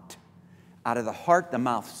not. Out of the heart the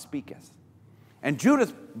mouth speaketh. And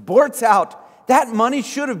Judas blurts out, that money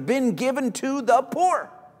should have been given to the poor.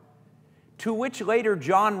 To which later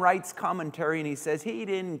John writes commentary and he says he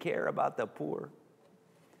didn't care about the poor.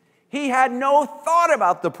 He had no thought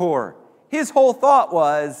about the poor. His whole thought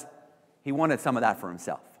was he wanted some of that for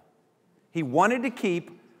himself. He wanted to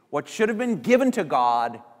keep what should have been given to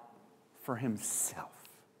God for himself.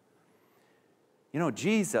 You know,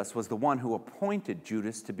 Jesus was the one who appointed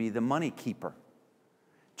Judas to be the money keeper.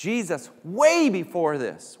 Jesus, way before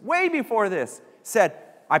this, said,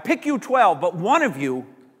 I pick you 12, but one of you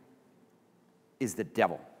is the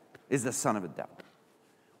devil, is the son of the devil.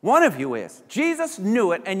 One of you is. Jesus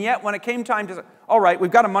knew it, and yet when it came time to say, all right,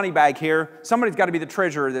 we've got a money bag here. Somebody's got to be the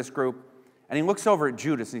treasurer of this group. And he looks over at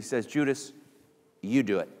Judas and he says, Judas, you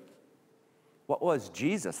do it. What was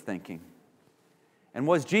Jesus thinking? And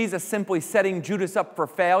was Jesus simply setting Judas up for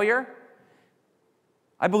failure?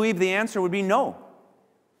 I believe the answer would be no.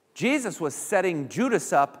 Jesus was setting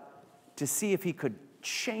Judas up to see if he could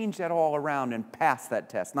change that all around and pass that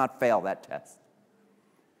test, not fail that test.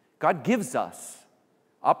 God gives us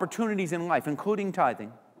opportunities in life, including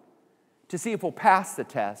tithing, to see if we'll pass the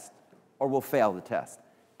test or we'll fail the test.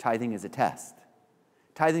 Tithing is a test.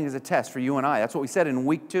 Tithing is a test for you and I. That's what we said in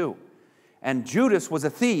week 2. And Judas was a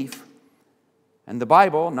thief. And the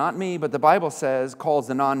Bible, not me, but the Bible says, calls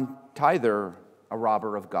the non-tither a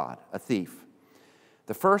robber of God, a thief.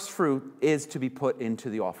 The first fruit is to be put into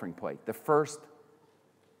the offering plate. The first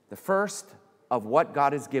of what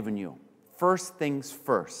God has given you, first things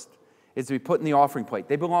first, is to be put in the offering plate.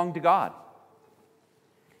 They belong to God.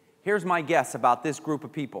 Here's my guess about this group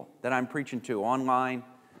of people that I'm preaching to, online,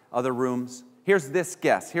 other rooms. Here's this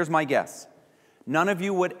guess. Here's my guess. None of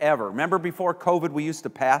you would ever, remember before COVID we used to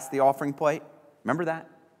pass the offering plate? Remember that?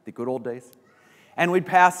 The good old days? And we'd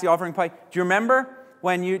pass the offering plate. Do you remember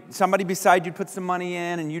when somebody beside you put some money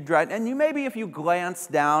in and you drive, and you maybe if you glance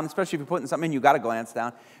down, especially if you're putting something in, you got to glance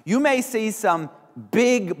down, you may see some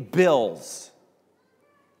big bills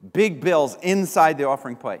inside the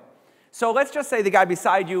offering plate. So let's just say the guy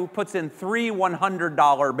beside you puts in 3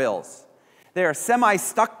 $100 bills. They're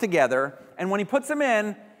semi-stuck together, and when he puts them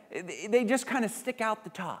in, they just kind of stick out the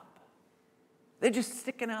top. They're just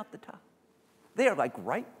sticking out the top. They're like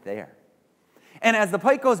right there. And as the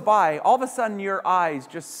plate goes by, all of a sudden your eyes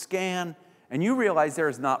just scan, and you realize there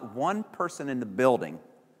is not one person in the building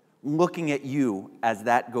looking at you as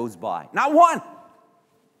that goes by. Not one!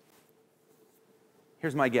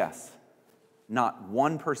 Here's my guess. Not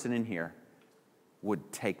one person in here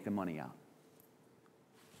would take the money out.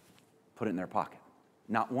 Put it in their pocket.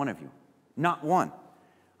 Not one of you. Not one.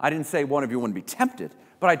 I didn't say one of you wouldn't be tempted,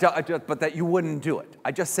 but that you wouldn't do it.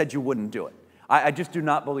 I just said you wouldn't do it. I just do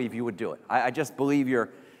not believe you would do it. I just believe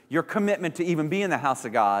your commitment to even be in the house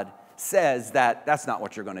of God says that that's not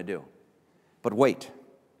what you're going to do. But wait.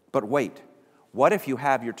 What if you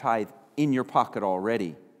have your tithe in your pocket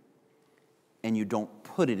already and you don't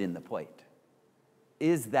put it in the plate?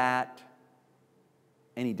 Is that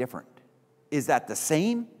any different? Is that the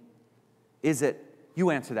same? Is it? You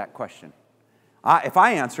answer that question. If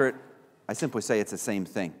I answer it, I simply say it's the same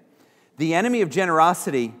thing. The enemy of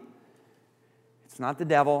generosity, it's not the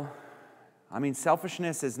devil. I mean,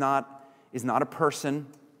 selfishness is not a person.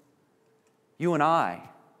 You and I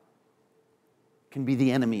can be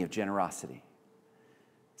the enemy of generosity.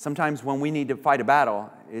 Sometimes when we need to fight a battle,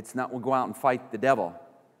 it's not we'll go out and fight the devil.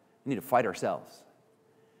 We need to fight ourselves.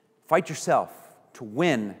 Fight yourself to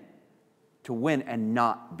win and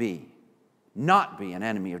not be an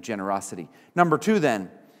enemy of generosity. Number 2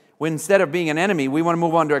 then, when instead of being an enemy, we want to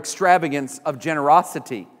move on to extravagance of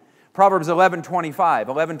generosity. Proverbs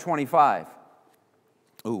 11:25.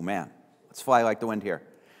 Oh man, let's fly like the wind here.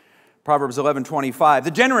 Proverbs 11:25.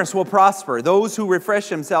 The generous will prosper. Those who refresh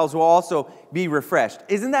themselves will also be refreshed.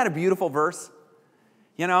 Isn't that a beautiful verse?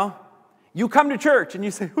 You know, you come to church and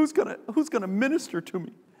you say, who's gonna minister to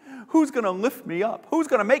me? Who's gonna lift me up? Who's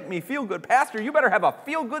gonna make me feel good? Pastor, you better have a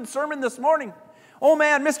feel-good sermon this morning. Oh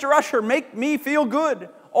man, Mr. Usher, make me feel good.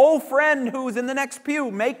 Oh friend who's in the next pew,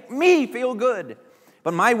 make me feel good.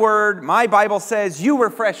 But my word, my Bible says you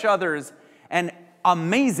refresh others, and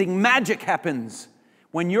amazing magic happens.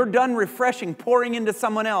 When you're done refreshing, pouring into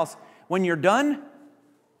someone else, when you're done,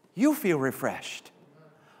 you feel refreshed.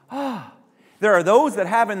 There are those that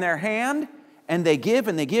have in their hand, and they give,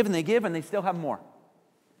 and they give, and they give, and they still have more.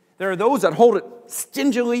 There are those that hold it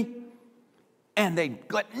stingily, and they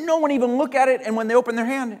let no one even look at it, and when they open their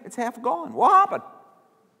hand, it's half gone. What happened?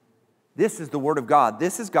 This is the Word of God.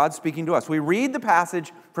 This is God speaking to us. We read the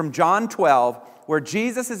passage from John 12, where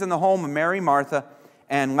Jesus is in the home of Mary, Martha,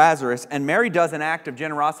 and Lazarus, and Mary does an act of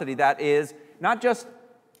generosity that is not just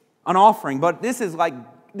an offering, but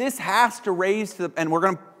this has to raise to, and we're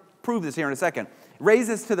going to prove this here in a second,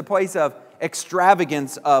 raises to the place of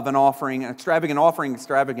extravagance of an offering,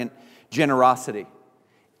 extravagant generosity.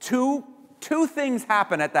 Two things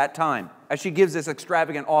happen at that time as she gives this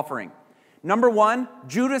extravagant offering. Number one,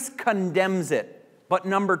 Judas condemns it. But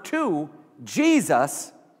number two,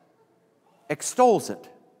 Jesus extols it.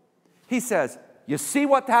 He says, you see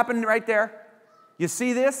what happened right there? You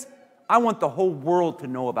see this? I want the whole world to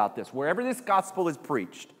know about this. Wherever this gospel is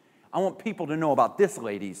preached, I want people to know about this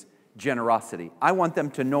lady's generosity. I want them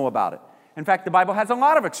to know about it. In fact, the Bible has a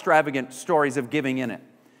lot of extravagant stories of giving in it.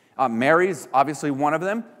 Mary's obviously one of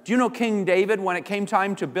them. Do you know King David, when it came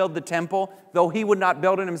time to build the temple, though he would not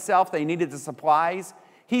build it himself, they needed the supplies,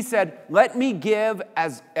 he said, let me give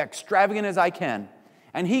as extravagant as I can.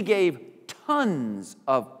 And he gave tons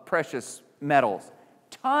of precious metals.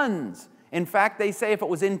 Tons. In fact, they say if it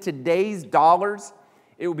was in today's dollars,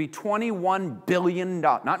 it would be $21 billion.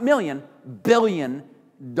 Not million, billion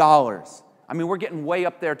dollars. I mean, we're getting way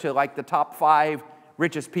up there to like the top 5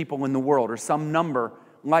 richest people in the world, or some number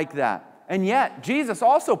like that. And yet, Jesus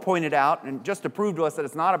also pointed out, and just to prove to us that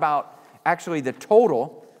it's not about actually the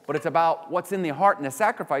total, but it's about what's in the heart and the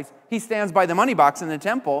sacrifice, he stands by the money box in the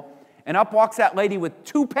temple, and up walks that lady with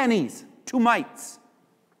 2 pennies, 2 mites.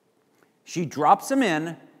 She drops them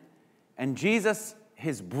in, and Jesus,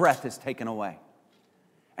 his breath is taken away.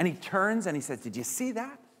 And he turns and he says, did you see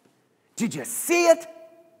that? Did you see it?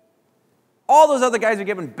 All those other guys are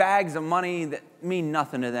giving bags of money that mean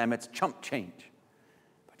nothing to them. It's chump change.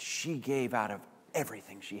 She gave out of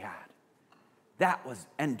everything she had. That was,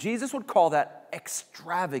 and Jesus would call that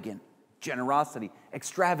extravagant generosity,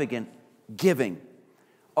 extravagant giving.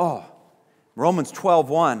 Oh, Romans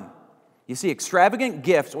 12:1. You see, extravagant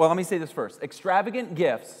gifts, well, let me say this first. Extravagant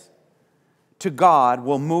gifts to God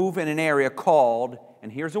will move in an area called,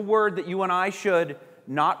 and here's a word that you and I should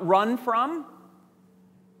not run from,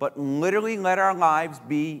 but literally let our lives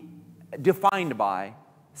be defined by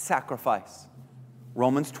sacrifice.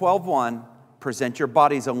 Romans 12:1, present your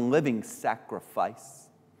bodies a living sacrifice.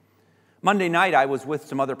 Monday night, I was with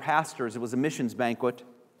some other pastors. It was a missions banquet.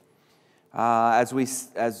 As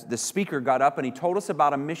the speaker got up, and he told us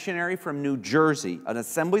about a missionary from New Jersey, an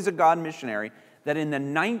Assemblies of God missionary, that in the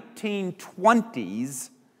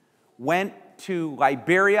 1920s went to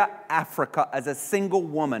Liberia, Africa, as a single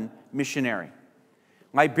woman missionary.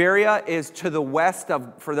 Liberia is to the west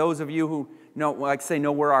of, for those of you who know,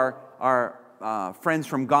 know where our friends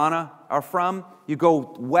from Ghana are from. You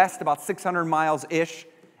go west about 600 miles-ish,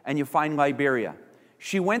 and you find Liberia.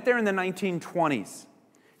 She went there in the 1920s.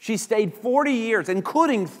 She stayed 40 years,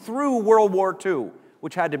 including through World War II,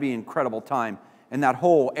 which had to be an incredible time in that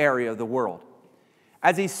whole area of the world.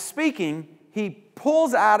 As he's speaking, he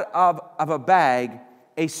pulls out of a bag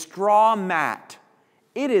a straw mat.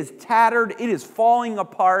 It is tattered. It is falling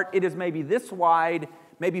apart. It is maybe this wide,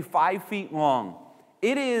 maybe 5 feet long.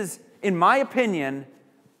 It is, in my opinion,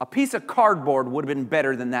 a piece of cardboard would have been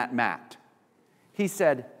better than that mat. He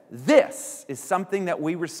said, this is something that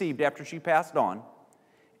we received after she passed on,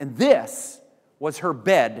 and this was her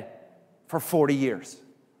bed for 40 years.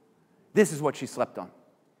 This is what she slept on.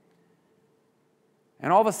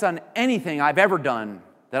 And all of a sudden, anything I've ever done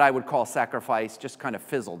that I would call sacrifice just kind of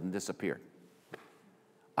fizzled and disappeared.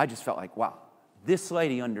 I just felt like, wow, this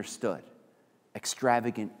lady understood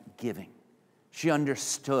extravagant giving. She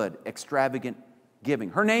understood extravagant giving.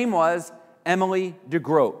 Her name was Emily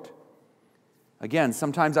DeGroat. Again,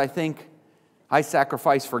 sometimes I think I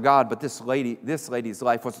sacrifice for God, but this lady's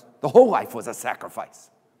life was, the whole life was a sacrifice.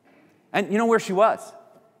 And you know where she was?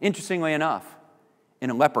 Interestingly enough, in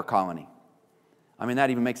a leper colony. I mean, that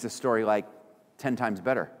even makes this story like 10 times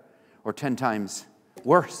better. or 10 times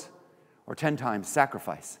worse, or 10 times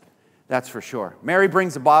sacrifice. That's for sure. Mary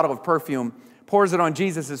brings a bottle of perfume, pours it on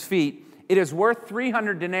Jesus' feet. It is worth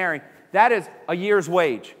 300 denarii. That is a year's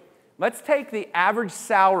wage. Let's take the average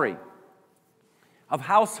salary of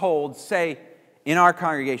households, say, in our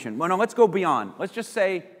congregation. Well, no, let's go beyond. Let's just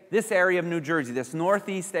say this area of New Jersey, this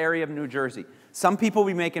northeast area of New Jersey. Some people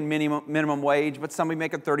will be making minimum wage, but some will be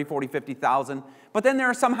making 30, 40, 50,000. But then there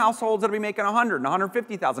are some households that will be making 100 and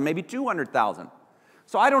 150,000, maybe 200,000.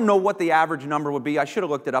 So I don't know what the average number would be. I should have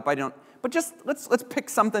looked it up. I don't. But just let's pick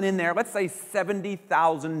something in there. Let's say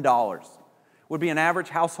 $70,000 would be an average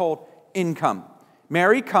household income.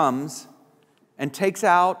 Mary comes and takes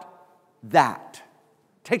out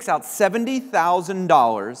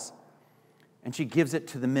 $70,000, and she gives it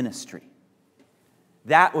to the ministry.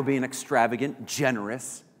 That would be an extravagant,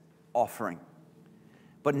 generous offering.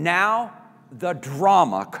 But now the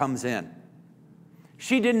drama comes in.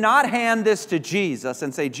 She did not hand this to Jesus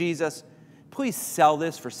and say, Jesus, please sell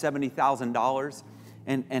this for $70,000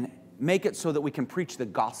 and make it so that we can preach the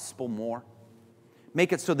gospel more.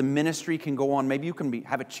 Make it so the ministry can go on. Maybe you can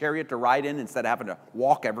have a chariot to ride in instead of having to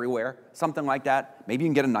walk everywhere. Something like that. Maybe you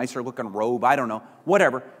can get a nicer looking robe. I don't know.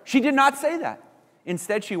 Whatever. She did not say that.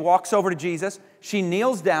 Instead, she walks over to Jesus. She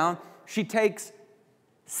kneels down. She takes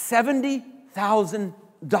 $70,000.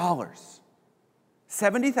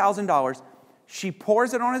 $70,000. She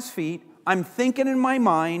pours it on his feet. I'm thinking in my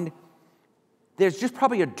mind, there's just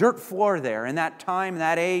probably a dirt floor there. In that time,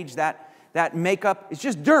 that age, that makeup, it's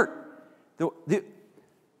just dirt.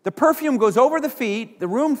 The perfume goes over the feet. The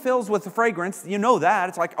room fills with the fragrance. You know that.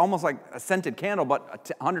 It's like almost like a scented candle,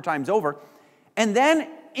 but 100 times over. And then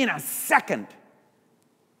in a second,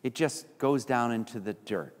 it just goes down into the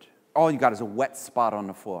dirt. All you got is a wet spot on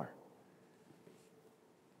the floor.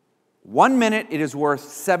 1 minute, it is worth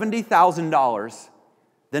 $70,000.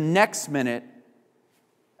 The next minute,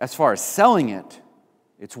 as far as selling it,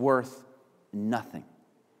 it's worth nothing.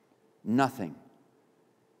 Nothing.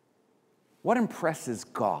 What impresses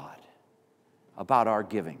God about our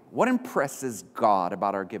giving? What impresses God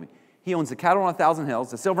about our giving? He owns the cattle on 1,000 hills,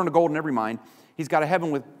 the silver and the gold in every mine. He's got a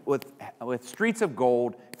heaven with streets of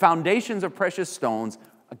gold, foundations of precious stones,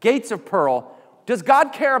 gates of pearl. Does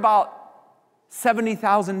God care about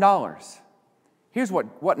 $70,000? Here's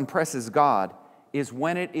what impresses God is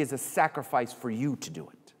when it is a sacrifice for you to do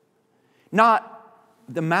it. Not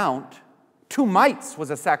the amount. 2 mites was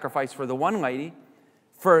a sacrifice for the one lady.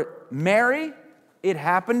 For Mary, it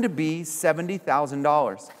happened to be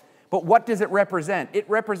 $70,000. But what does it represent? It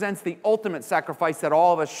represents the ultimate sacrifice that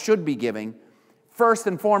all of us should be giving, first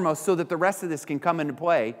and foremost, so that the rest of this can come into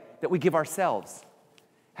play, that we give ourselves.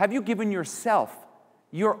 Have you given yourself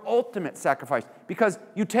your ultimate sacrifice? Because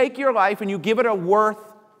you take your life and you give it a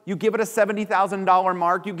worth, you give it a $70,000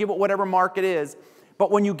 mark, you give it whatever mark it is,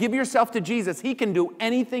 but when you give yourself to Jesus, He can do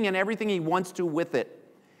anything and everything He wants to with it.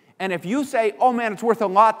 And if you say, oh man, it's worth a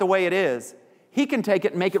lot the way it is, He can take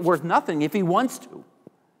it and make it worth nothing if He wants to.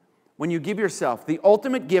 When you give yourself, the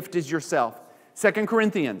ultimate gift is yourself. 2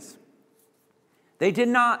 Corinthians. They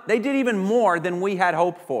did even more than we had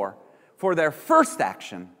hoped for. For their first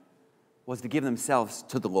action was to give themselves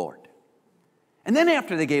to the Lord. And then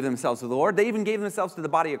after they gave themselves to the Lord, they even gave themselves to the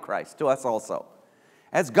body of Christ, to us also.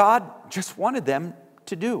 As God just wanted them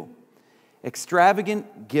to do.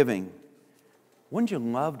 Extravagant giving. Wouldn't you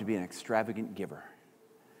love to be an extravagant giver?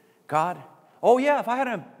 God, oh yeah, if I had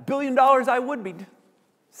 $1 billion, I would be.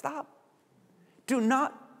 Stop. Do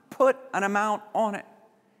not put an amount on it.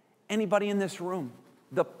 Anybody in this room,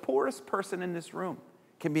 the poorest person in this room,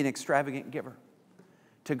 can be an extravagant giver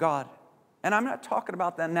to God. And I'm not talking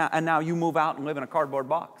about that now, and now you move out and live in a cardboard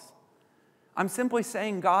box. I'm simply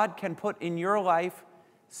saying God can put in your life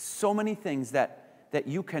so many things that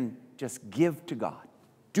you can just give to God,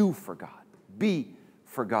 do for God, be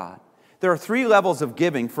for God. There are 3 levels of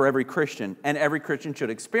giving for every Christian, and every Christian should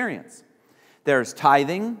experience. There's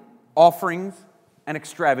tithing, offerings, and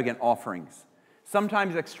extravagant offerings.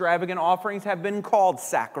 Sometimes extravagant offerings have been called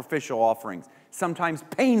sacrificial offerings, sometimes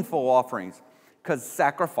painful offerings, because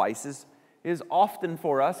sacrifices is often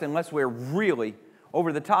for us, unless we're really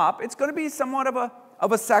over the top, it's going to be somewhat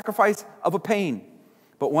of a sacrifice of a pain.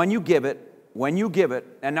 But when you give it,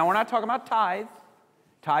 and now we're not talking about tithe.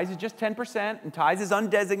 Tithe is just 10%, and tithe is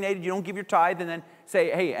undesignated. You don't give your tithe and then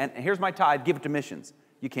say, hey, and here's my tithe, give it to missions.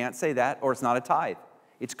 You can't say that, or it's not a tithe.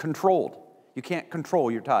 It's controlled. You can't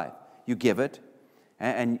control your tithe. You give it,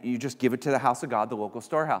 and you just give it to the house of God, the local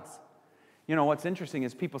storehouse. You know, what's interesting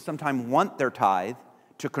is people sometimes want their tithe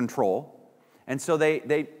to control, and so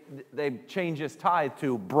they change this tithe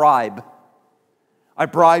to bribe. I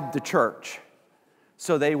bribed the church.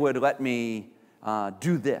 so they would let me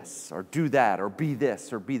do this or do that or be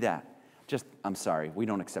this or be that. I'm sorry, we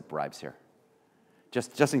don't accept bribes here.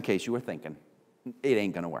 Just in case you were thinking, it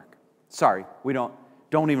ain't going to work. Sorry, we don't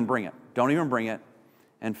even bring it. Don't even bring it.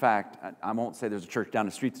 In fact, I won't say there's a church down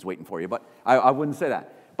the street that's waiting for you, but I wouldn't say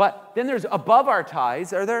that. But then there's above our tithes,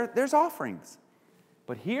 there's offerings.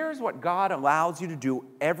 But here's what God allows you to do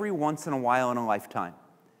every once in a while in a lifetime.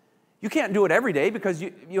 You can't do it every day because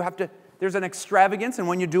you have to, there's an extravagance, and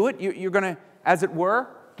when you do it, you're going to, as it were,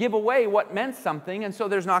 give away what meant something, and so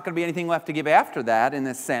there's not going to be anything left to give after that in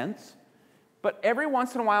a sense. But every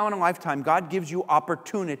once in a while in a lifetime, God gives you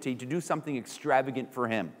opportunity to do something extravagant for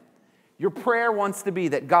Him. Your prayer wants to be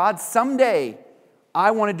that, God, someday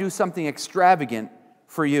I want to do something extravagant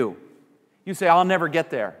for you. You say, I'll never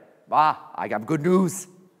get there. I got good news.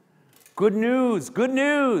 Good news, good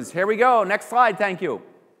news. Here we go. Next slide, thank you.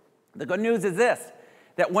 The good news is this,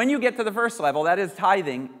 that when you get to the first level, that is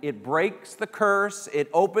tithing, it breaks the curse, it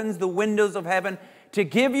opens the windows of heaven to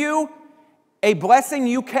give you a blessing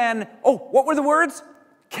you can, what were the words?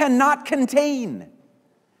 Cannot contain.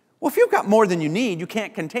 Well, if you've got more than you need, you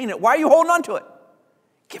can't contain it. Why are you holding on to it?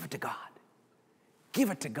 Give it to God. Give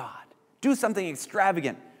it to God. Do something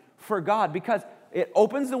extravagant for God because it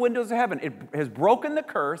opens the windows of heaven. It has broken the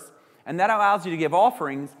curse, and that allows you to give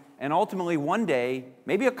offerings, and ultimately one day,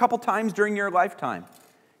 maybe a couple times during your lifetime,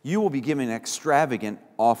 you will be giving an extravagant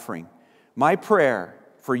offering. My prayer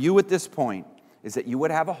for you at this point is that you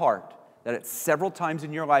would have a heart that at several times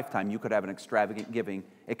in your lifetime you could have an extravagant giving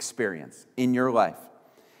experience in your life.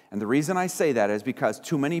 And the reason I say that is because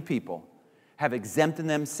too many people have exempted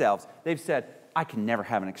themselves. They've said, I can never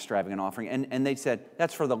have an extravagant offering. And they said,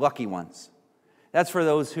 that's for the lucky ones. That's for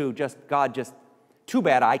those who God just, too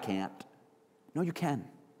bad I can't. No, you can.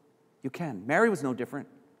 You can. Mary was no different.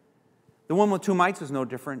 The woman with 2 mites was no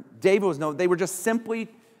different. David was they were just simply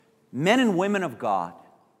men and women of God.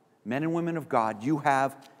 Men and women of God. You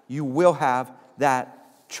will have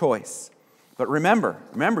that choice. But remember,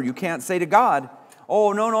 you can't say to God,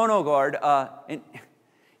 oh, no, Lord. And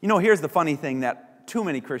here's the funny thing that too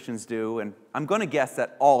many Christians do, and I'm going to guess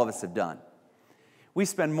that all of us have done. We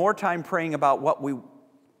spend more time praying about what we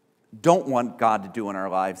don't want God to do in our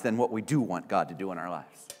lives than what we do want God to do in our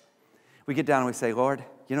lives. We get down and we say, Lord,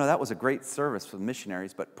 that was a great service for the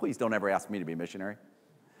missionaries, but please don't ever ask me to be a missionary.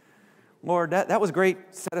 Lord, that was a great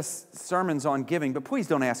set of sermons on giving, but please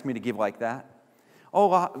don't ask me to give like that.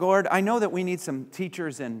 Oh, Lord, I know that we need some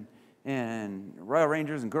teachers and Royal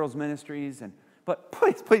Rangers and girls' ministries, but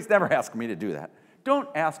please never ask me to do that. Don't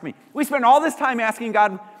ask me. We spend all this time asking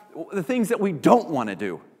God the things that we don't want to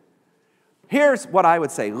do. Here's what I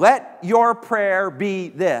would say. Let your prayer be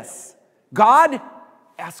this. God,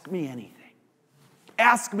 ask me anything.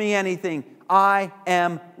 Ask me anything. I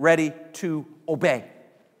am ready to obey.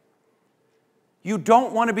 You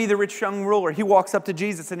don't want to be the rich young ruler. He walks up to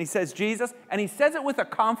Jesus and he says, Jesus, and he says it with a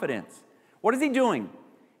confidence. What is he doing?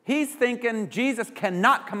 He's thinking Jesus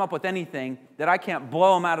cannot come up with anything that I can't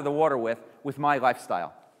blow him out of the water with my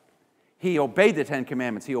lifestyle. He obeyed the 10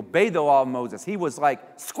 Commandments. He obeyed the law of Moses. He was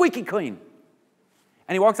like squeaky clean.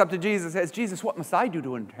 And he walks up to Jesus and says, Jesus, what must I do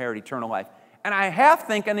to inherit eternal life? And I half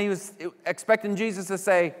thinking he was expecting Jesus to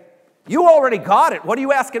say, you already got it. What are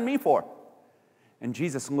you asking me for? And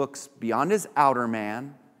Jesus looks beyond his outer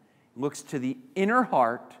man, looks to the inner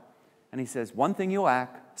heart, and he says, one thing you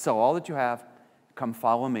lack, sell all that you have, come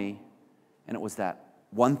follow me. And it was that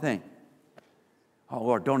one thing. Oh,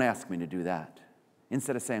 Lord, don't ask me to do that.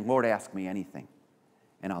 Instead of saying, Lord, ask me anything,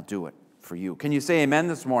 and I'll do it for you. Can you say amen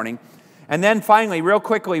this morning? And then finally, real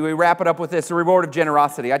quickly, we wrap it up with this, the reward of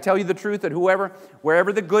generosity. I tell you the truth that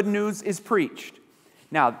wherever the good news is preached.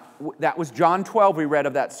 Now, that was John 12 we read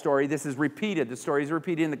of that story. This is repeated. The story is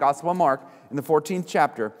repeated in the Gospel of Mark in the 14th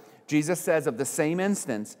chapter. Jesus says of the same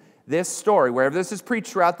instance, this story, wherever this is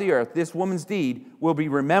preached throughout the earth, this woman's deed will be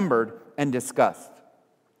remembered and discussed.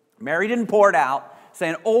 Mary didn't pour it out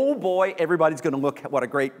saying, oh boy, everybody's going to look at what a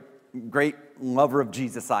great lover of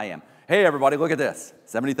Jesus I am. Hey, everybody, look at this.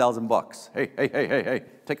 $70,000. Hey,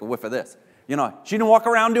 take a whiff of this. She didn't walk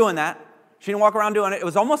around doing that. She didn't walk around doing it. It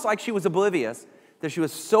was almost like she was oblivious that she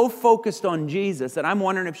was so focused on Jesus that I'm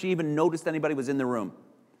wondering if she even noticed anybody was in the room.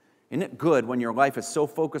 Isn't it good when your life is so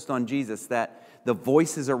focused on Jesus that the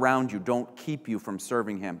voices around you don't keep you from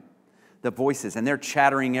serving him? The voices, and they're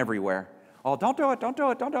chattering everywhere. Oh, don't do it, don't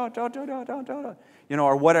do it, don't do it, don't do it, don't do it.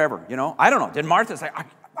 Or whatever, I don't know. Did Martha say,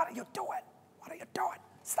 what are you doing? What are you doing?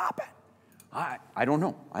 Stop it. I don't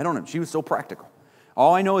know. She was so practical.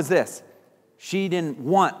 All I know is this. She didn't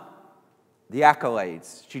want the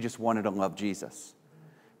accolades. She just wanted to love Jesus.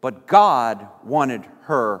 But God wanted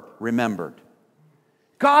her remembered.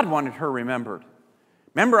 God wanted her remembered.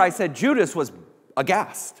 Remember, I said Judas was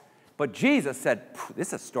aghast. But Jesus said, this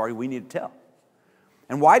is a story we need to tell.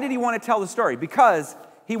 And why did he want to tell the story? Because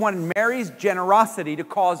he wanted Mary's generosity to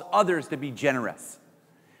cause others to be generous.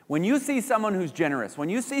 When you see someone who's generous, when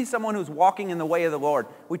you see someone who's walking in the way of the Lord,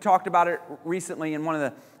 we talked about it recently in one of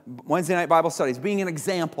the Wednesday night Bible studies, being an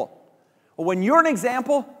example. Well, when you're an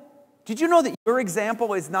example, did you know that your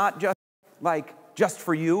example is not just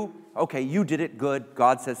for you? Okay, you did it, good.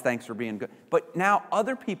 God says thanks for being good. But now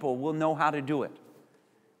other people will know how to do it.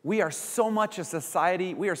 We are so much a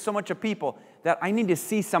society, we are so much a people that I need to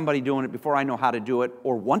see somebody doing it before I know how to do it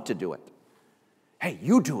or want to do it. Hey,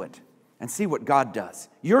 you do it and see what God does.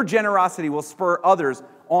 Your generosity will spur others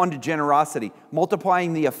on to generosity,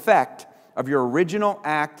 multiplying the effect of your original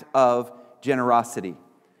act of generosity.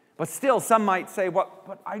 But still, some might say, well,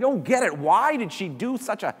 but I don't get it. Why did she do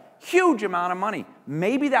such a huge amount of money?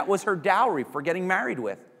 Maybe that was her dowry for getting married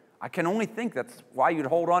with. I can only think that's why you'd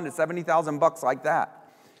hold on to $70,000 like that.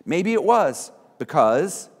 Maybe it was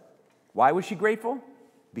because, why was she grateful?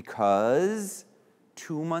 Because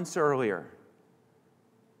 2 months earlier,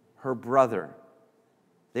 her brother,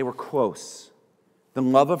 they were close. The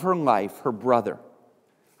love of her life, her brother.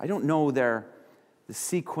 I don't know the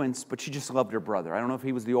sequence, but she just loved her brother. I don't know if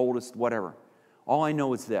he was the oldest, whatever. All I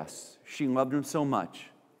know is this. She loved him so much,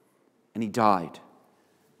 and he died.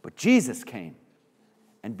 But Jesus came,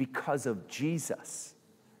 and because of Jesus,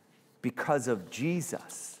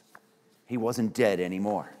 he wasn't dead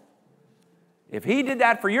anymore. If he did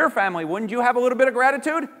that for your family, wouldn't you have a little bit of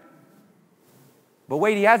gratitude? But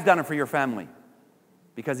wait, he has done it for your family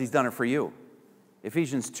because he's done it for you.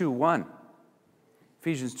 Ephesians 2:1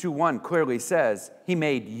 clearly says, he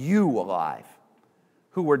made you alive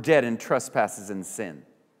who were dead in trespasses and sin.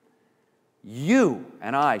 You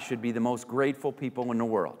and I should be the most grateful people in the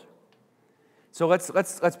world. So let's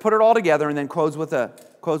put it all together and then close with a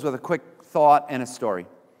quick thought and a story.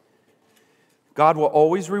 God will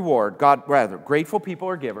always reward. Grateful people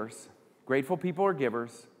are givers. Grateful people are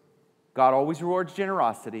givers. God always rewards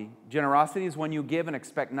generosity. Generosity is when you give and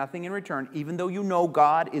expect nothing in return, even though you know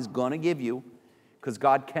God is going to give you, because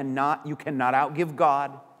you cannot outgive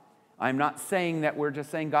God. I'm not saying that we're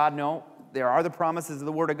just saying, God, no. There are the promises of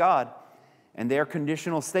the Word of God, and they are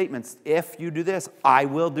conditional statements. If you do this, I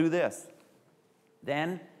will do this.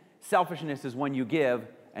 Then selfishness is when you give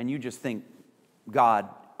and you just think, God,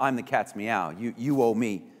 I'm the cat's meow. You owe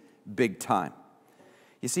me big time.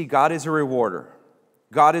 You see, God is a rewarder.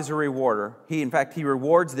 God is a rewarder. He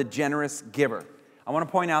rewards the generous giver. I want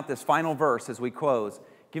to point out this final verse as we close.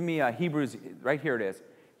 Give me Hebrews, right here it is.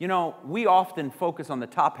 You know, we often focus on the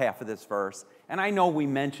top half of this verse, and I know we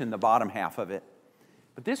mentioned the bottom half of it.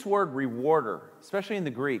 But this word rewarder, especially in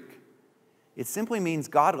the Greek, it simply means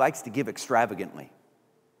God likes to give extravagantly.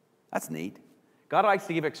 That's neat. God likes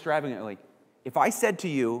to give extravagantly. If I said to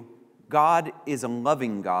you, God is a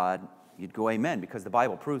loving God, you'd go amen, because the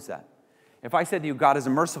Bible proves that. If I said to you, God is a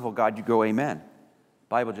merciful God, you'd go amen. The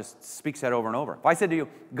Bible just speaks that over and over. If I said to you,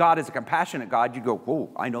 God is a compassionate God, you'd go,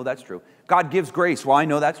 whoa, I know that's true. God gives grace. Well, I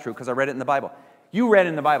know that's true because I read it in the Bible. You read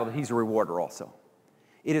in the Bible that he's a rewarder also.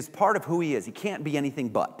 It is part of who he is. He can't be anything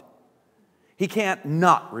but. He can't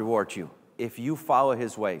not reward you if you follow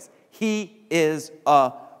his ways. He is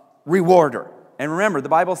a rewarder. And remember, the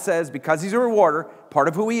Bible says because he's a rewarder, part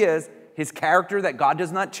of who he is, his character that God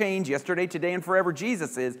does not change yesterday, today, and forever,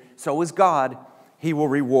 Jesus is, so is God. He will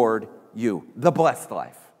reward you. The blessed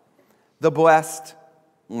life. The blessed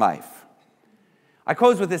life. I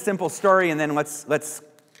close with this simple story, and then let's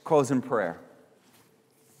close in prayer.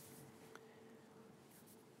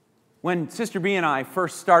 When Sister B and I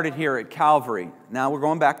first started here at Calvary, now we're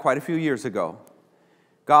going back quite a few years ago,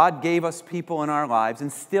 God gave us people in our lives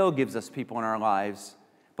and still gives us people in our lives.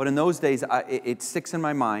 But in those days, it sticks in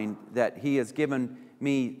my mind that he has given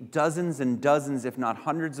me dozens and dozens, if not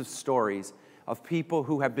hundreds of stories of people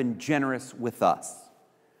who have been generous with us,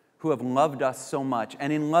 who have loved us so much.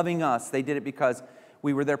 And in loving us, they did it because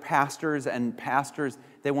we were their pastors, and pastors,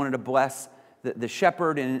 they wanted to bless the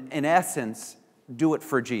shepherd and, in essence, do it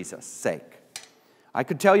for Jesus' sake. I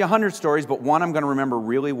could tell you 100 stories, but one I'm going to remember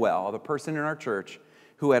really well, of a person in our church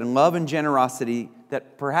who had love and generosity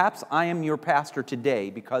that perhaps I am your pastor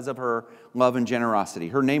today because of her love and generosity.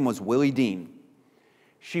 Her name was Willie Dean.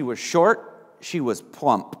 She was short. She was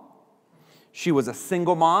plump. She was a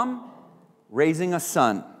single mom raising a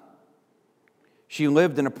son. She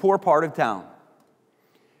lived in a poor part of town.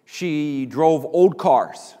 She drove old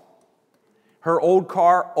cars. Her old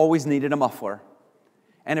car always needed a muffler.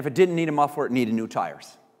 And if it didn't need a muffler, it needed new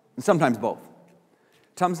tires. And sometimes both.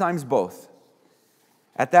 Sometimes both.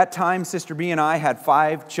 At that time, Sister B and I had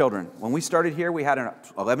 5 children. When we started here, we had an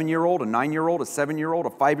 11-year-old, a 9-year-old, a 7-year-old, a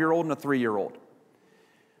 5-year-old, and a 3-year-old.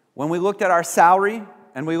 When we looked at our salary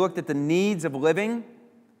and we looked at the needs of living,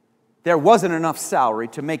 there wasn't enough salary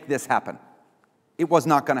to make this happen. It was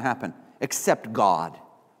not going to happen, except God,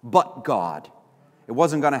 but God. It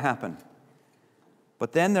wasn't going to happen.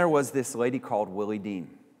 But then there was this lady called Willie Dean.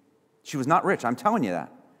 She was not rich, I'm telling you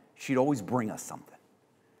that. She'd always bring us something.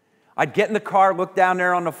 I'd get in the car, look down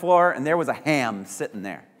there on the floor, and there was a ham sitting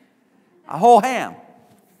there. A whole ham.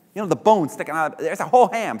 You know, the bone sticking out. There's a whole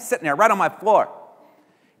ham sitting there right on my floor.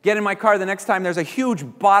 Get in my car the next time, there's a huge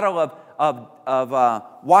bottle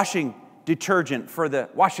of washing detergent for the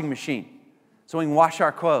washing machine so we can wash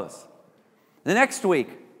our clothes. The next week,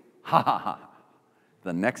 the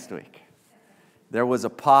next week, there was a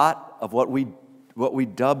pot of what we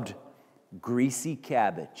dubbed greasy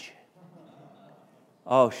cabbage.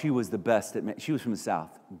 Oh, she was the best at she was from the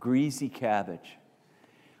South. Greasy cabbage.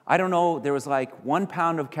 I don't know, there was like 1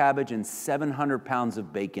 pound of cabbage and 700 pounds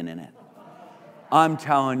of bacon in it. I'm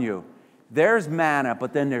telling you, there's manna,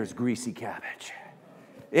 but then there's greasy cabbage.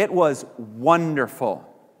 It was wonderful.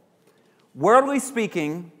 Worldly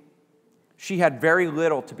speaking, she had very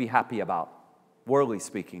little to be happy about, worldly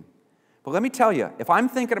speaking. But let me tell you, if I'm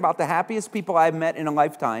thinking about the happiest people I've met in a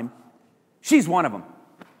lifetime, she's one of them.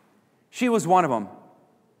 She was one of them.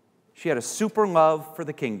 She had a super love for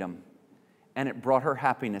the kingdom, and it brought her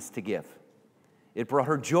happiness to give. It brought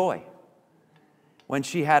her joy. When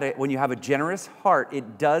you have a generous heart,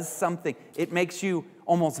 it does something. It makes you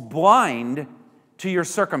almost blind to your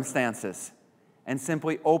circumstances and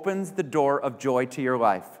simply opens the door of joy to your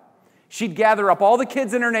life. She'd gather up all the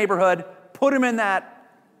kids in her neighborhood, put them in that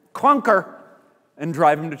clunker, and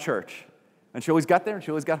drive them to church. And she always got there and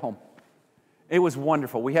she always got home. It was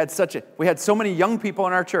wonderful. We had so many young people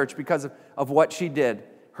in our church because of what she did.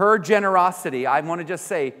 Her generosity, I want to just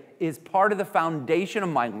say, is part of the foundation of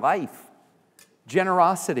my life.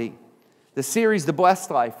 Generosity. The series, The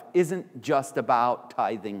Blessed Life, isn't just about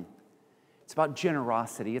tithing. It's about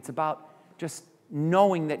generosity. It's about just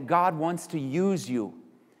knowing that God wants to use you.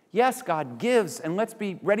 Yes, God gives, and let's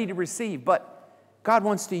be ready to receive, but God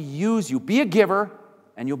wants to use you. Be a giver,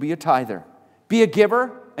 and you'll be a tither. Be a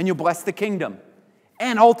giver, and you'll bless the kingdom.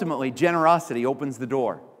 And ultimately, generosity opens the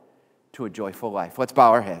door to a joyful life. Let's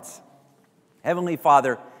bow our heads. Heavenly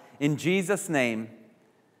Father, in Jesus' name,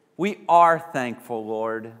 we are thankful,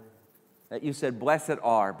 Lord, that you said, blessed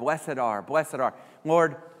are, blessed are, blessed are.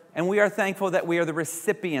 Lord, and we are thankful that we are the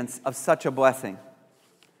recipients of such a blessing.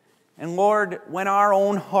 And Lord, when our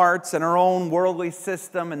own hearts and our own worldly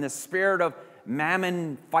system and the spirit of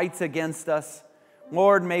mammon fights against us,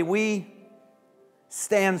 Lord, may we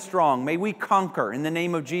stand strong. May we conquer in the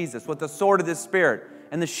name of Jesus with the sword of the Spirit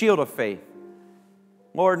and the shield of faith.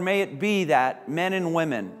 Lord, may it be that men and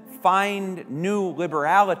women find new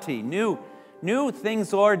liberality, new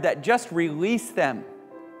things, Lord, that just release them.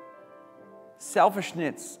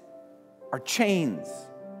 Selfishness are chains,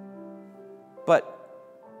 but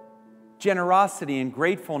generosity and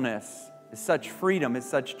gratefulness is such freedom, is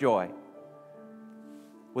such joy.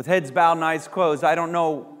 With heads bowed and eyes closed, I don't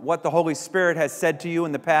know what the Holy Spirit has said to you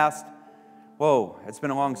in the past. Whoa, it's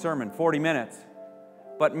been a long sermon, 40 minutes.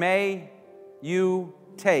 But may you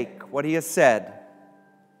take what he has said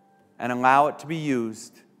and allow it to be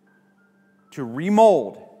used to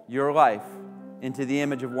remold your life into the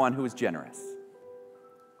image of one who is generous,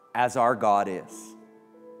 as our God is.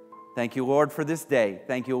 Thank you, Lord, for this day.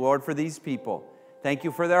 Thank you, Lord, for these people. Thank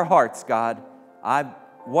you for their hearts, God.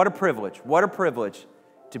 What a privilege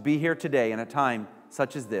to be here today in a time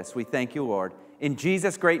such as this. We thank you, Lord. In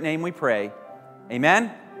Jesus' great name we pray.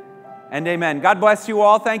 Amen and amen. God bless you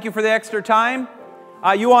all. Thank you for the extra time.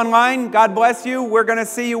 You online, God bless you. We're going to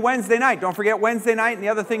see you Wednesday night. Don't forget Wednesday night and the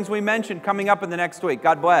other things we mentioned coming up in the next week.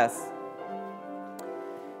 God bless.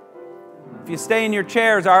 If you stay in your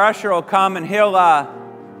chairs, our usher will come and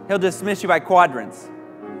he'll dismiss you by quadrants.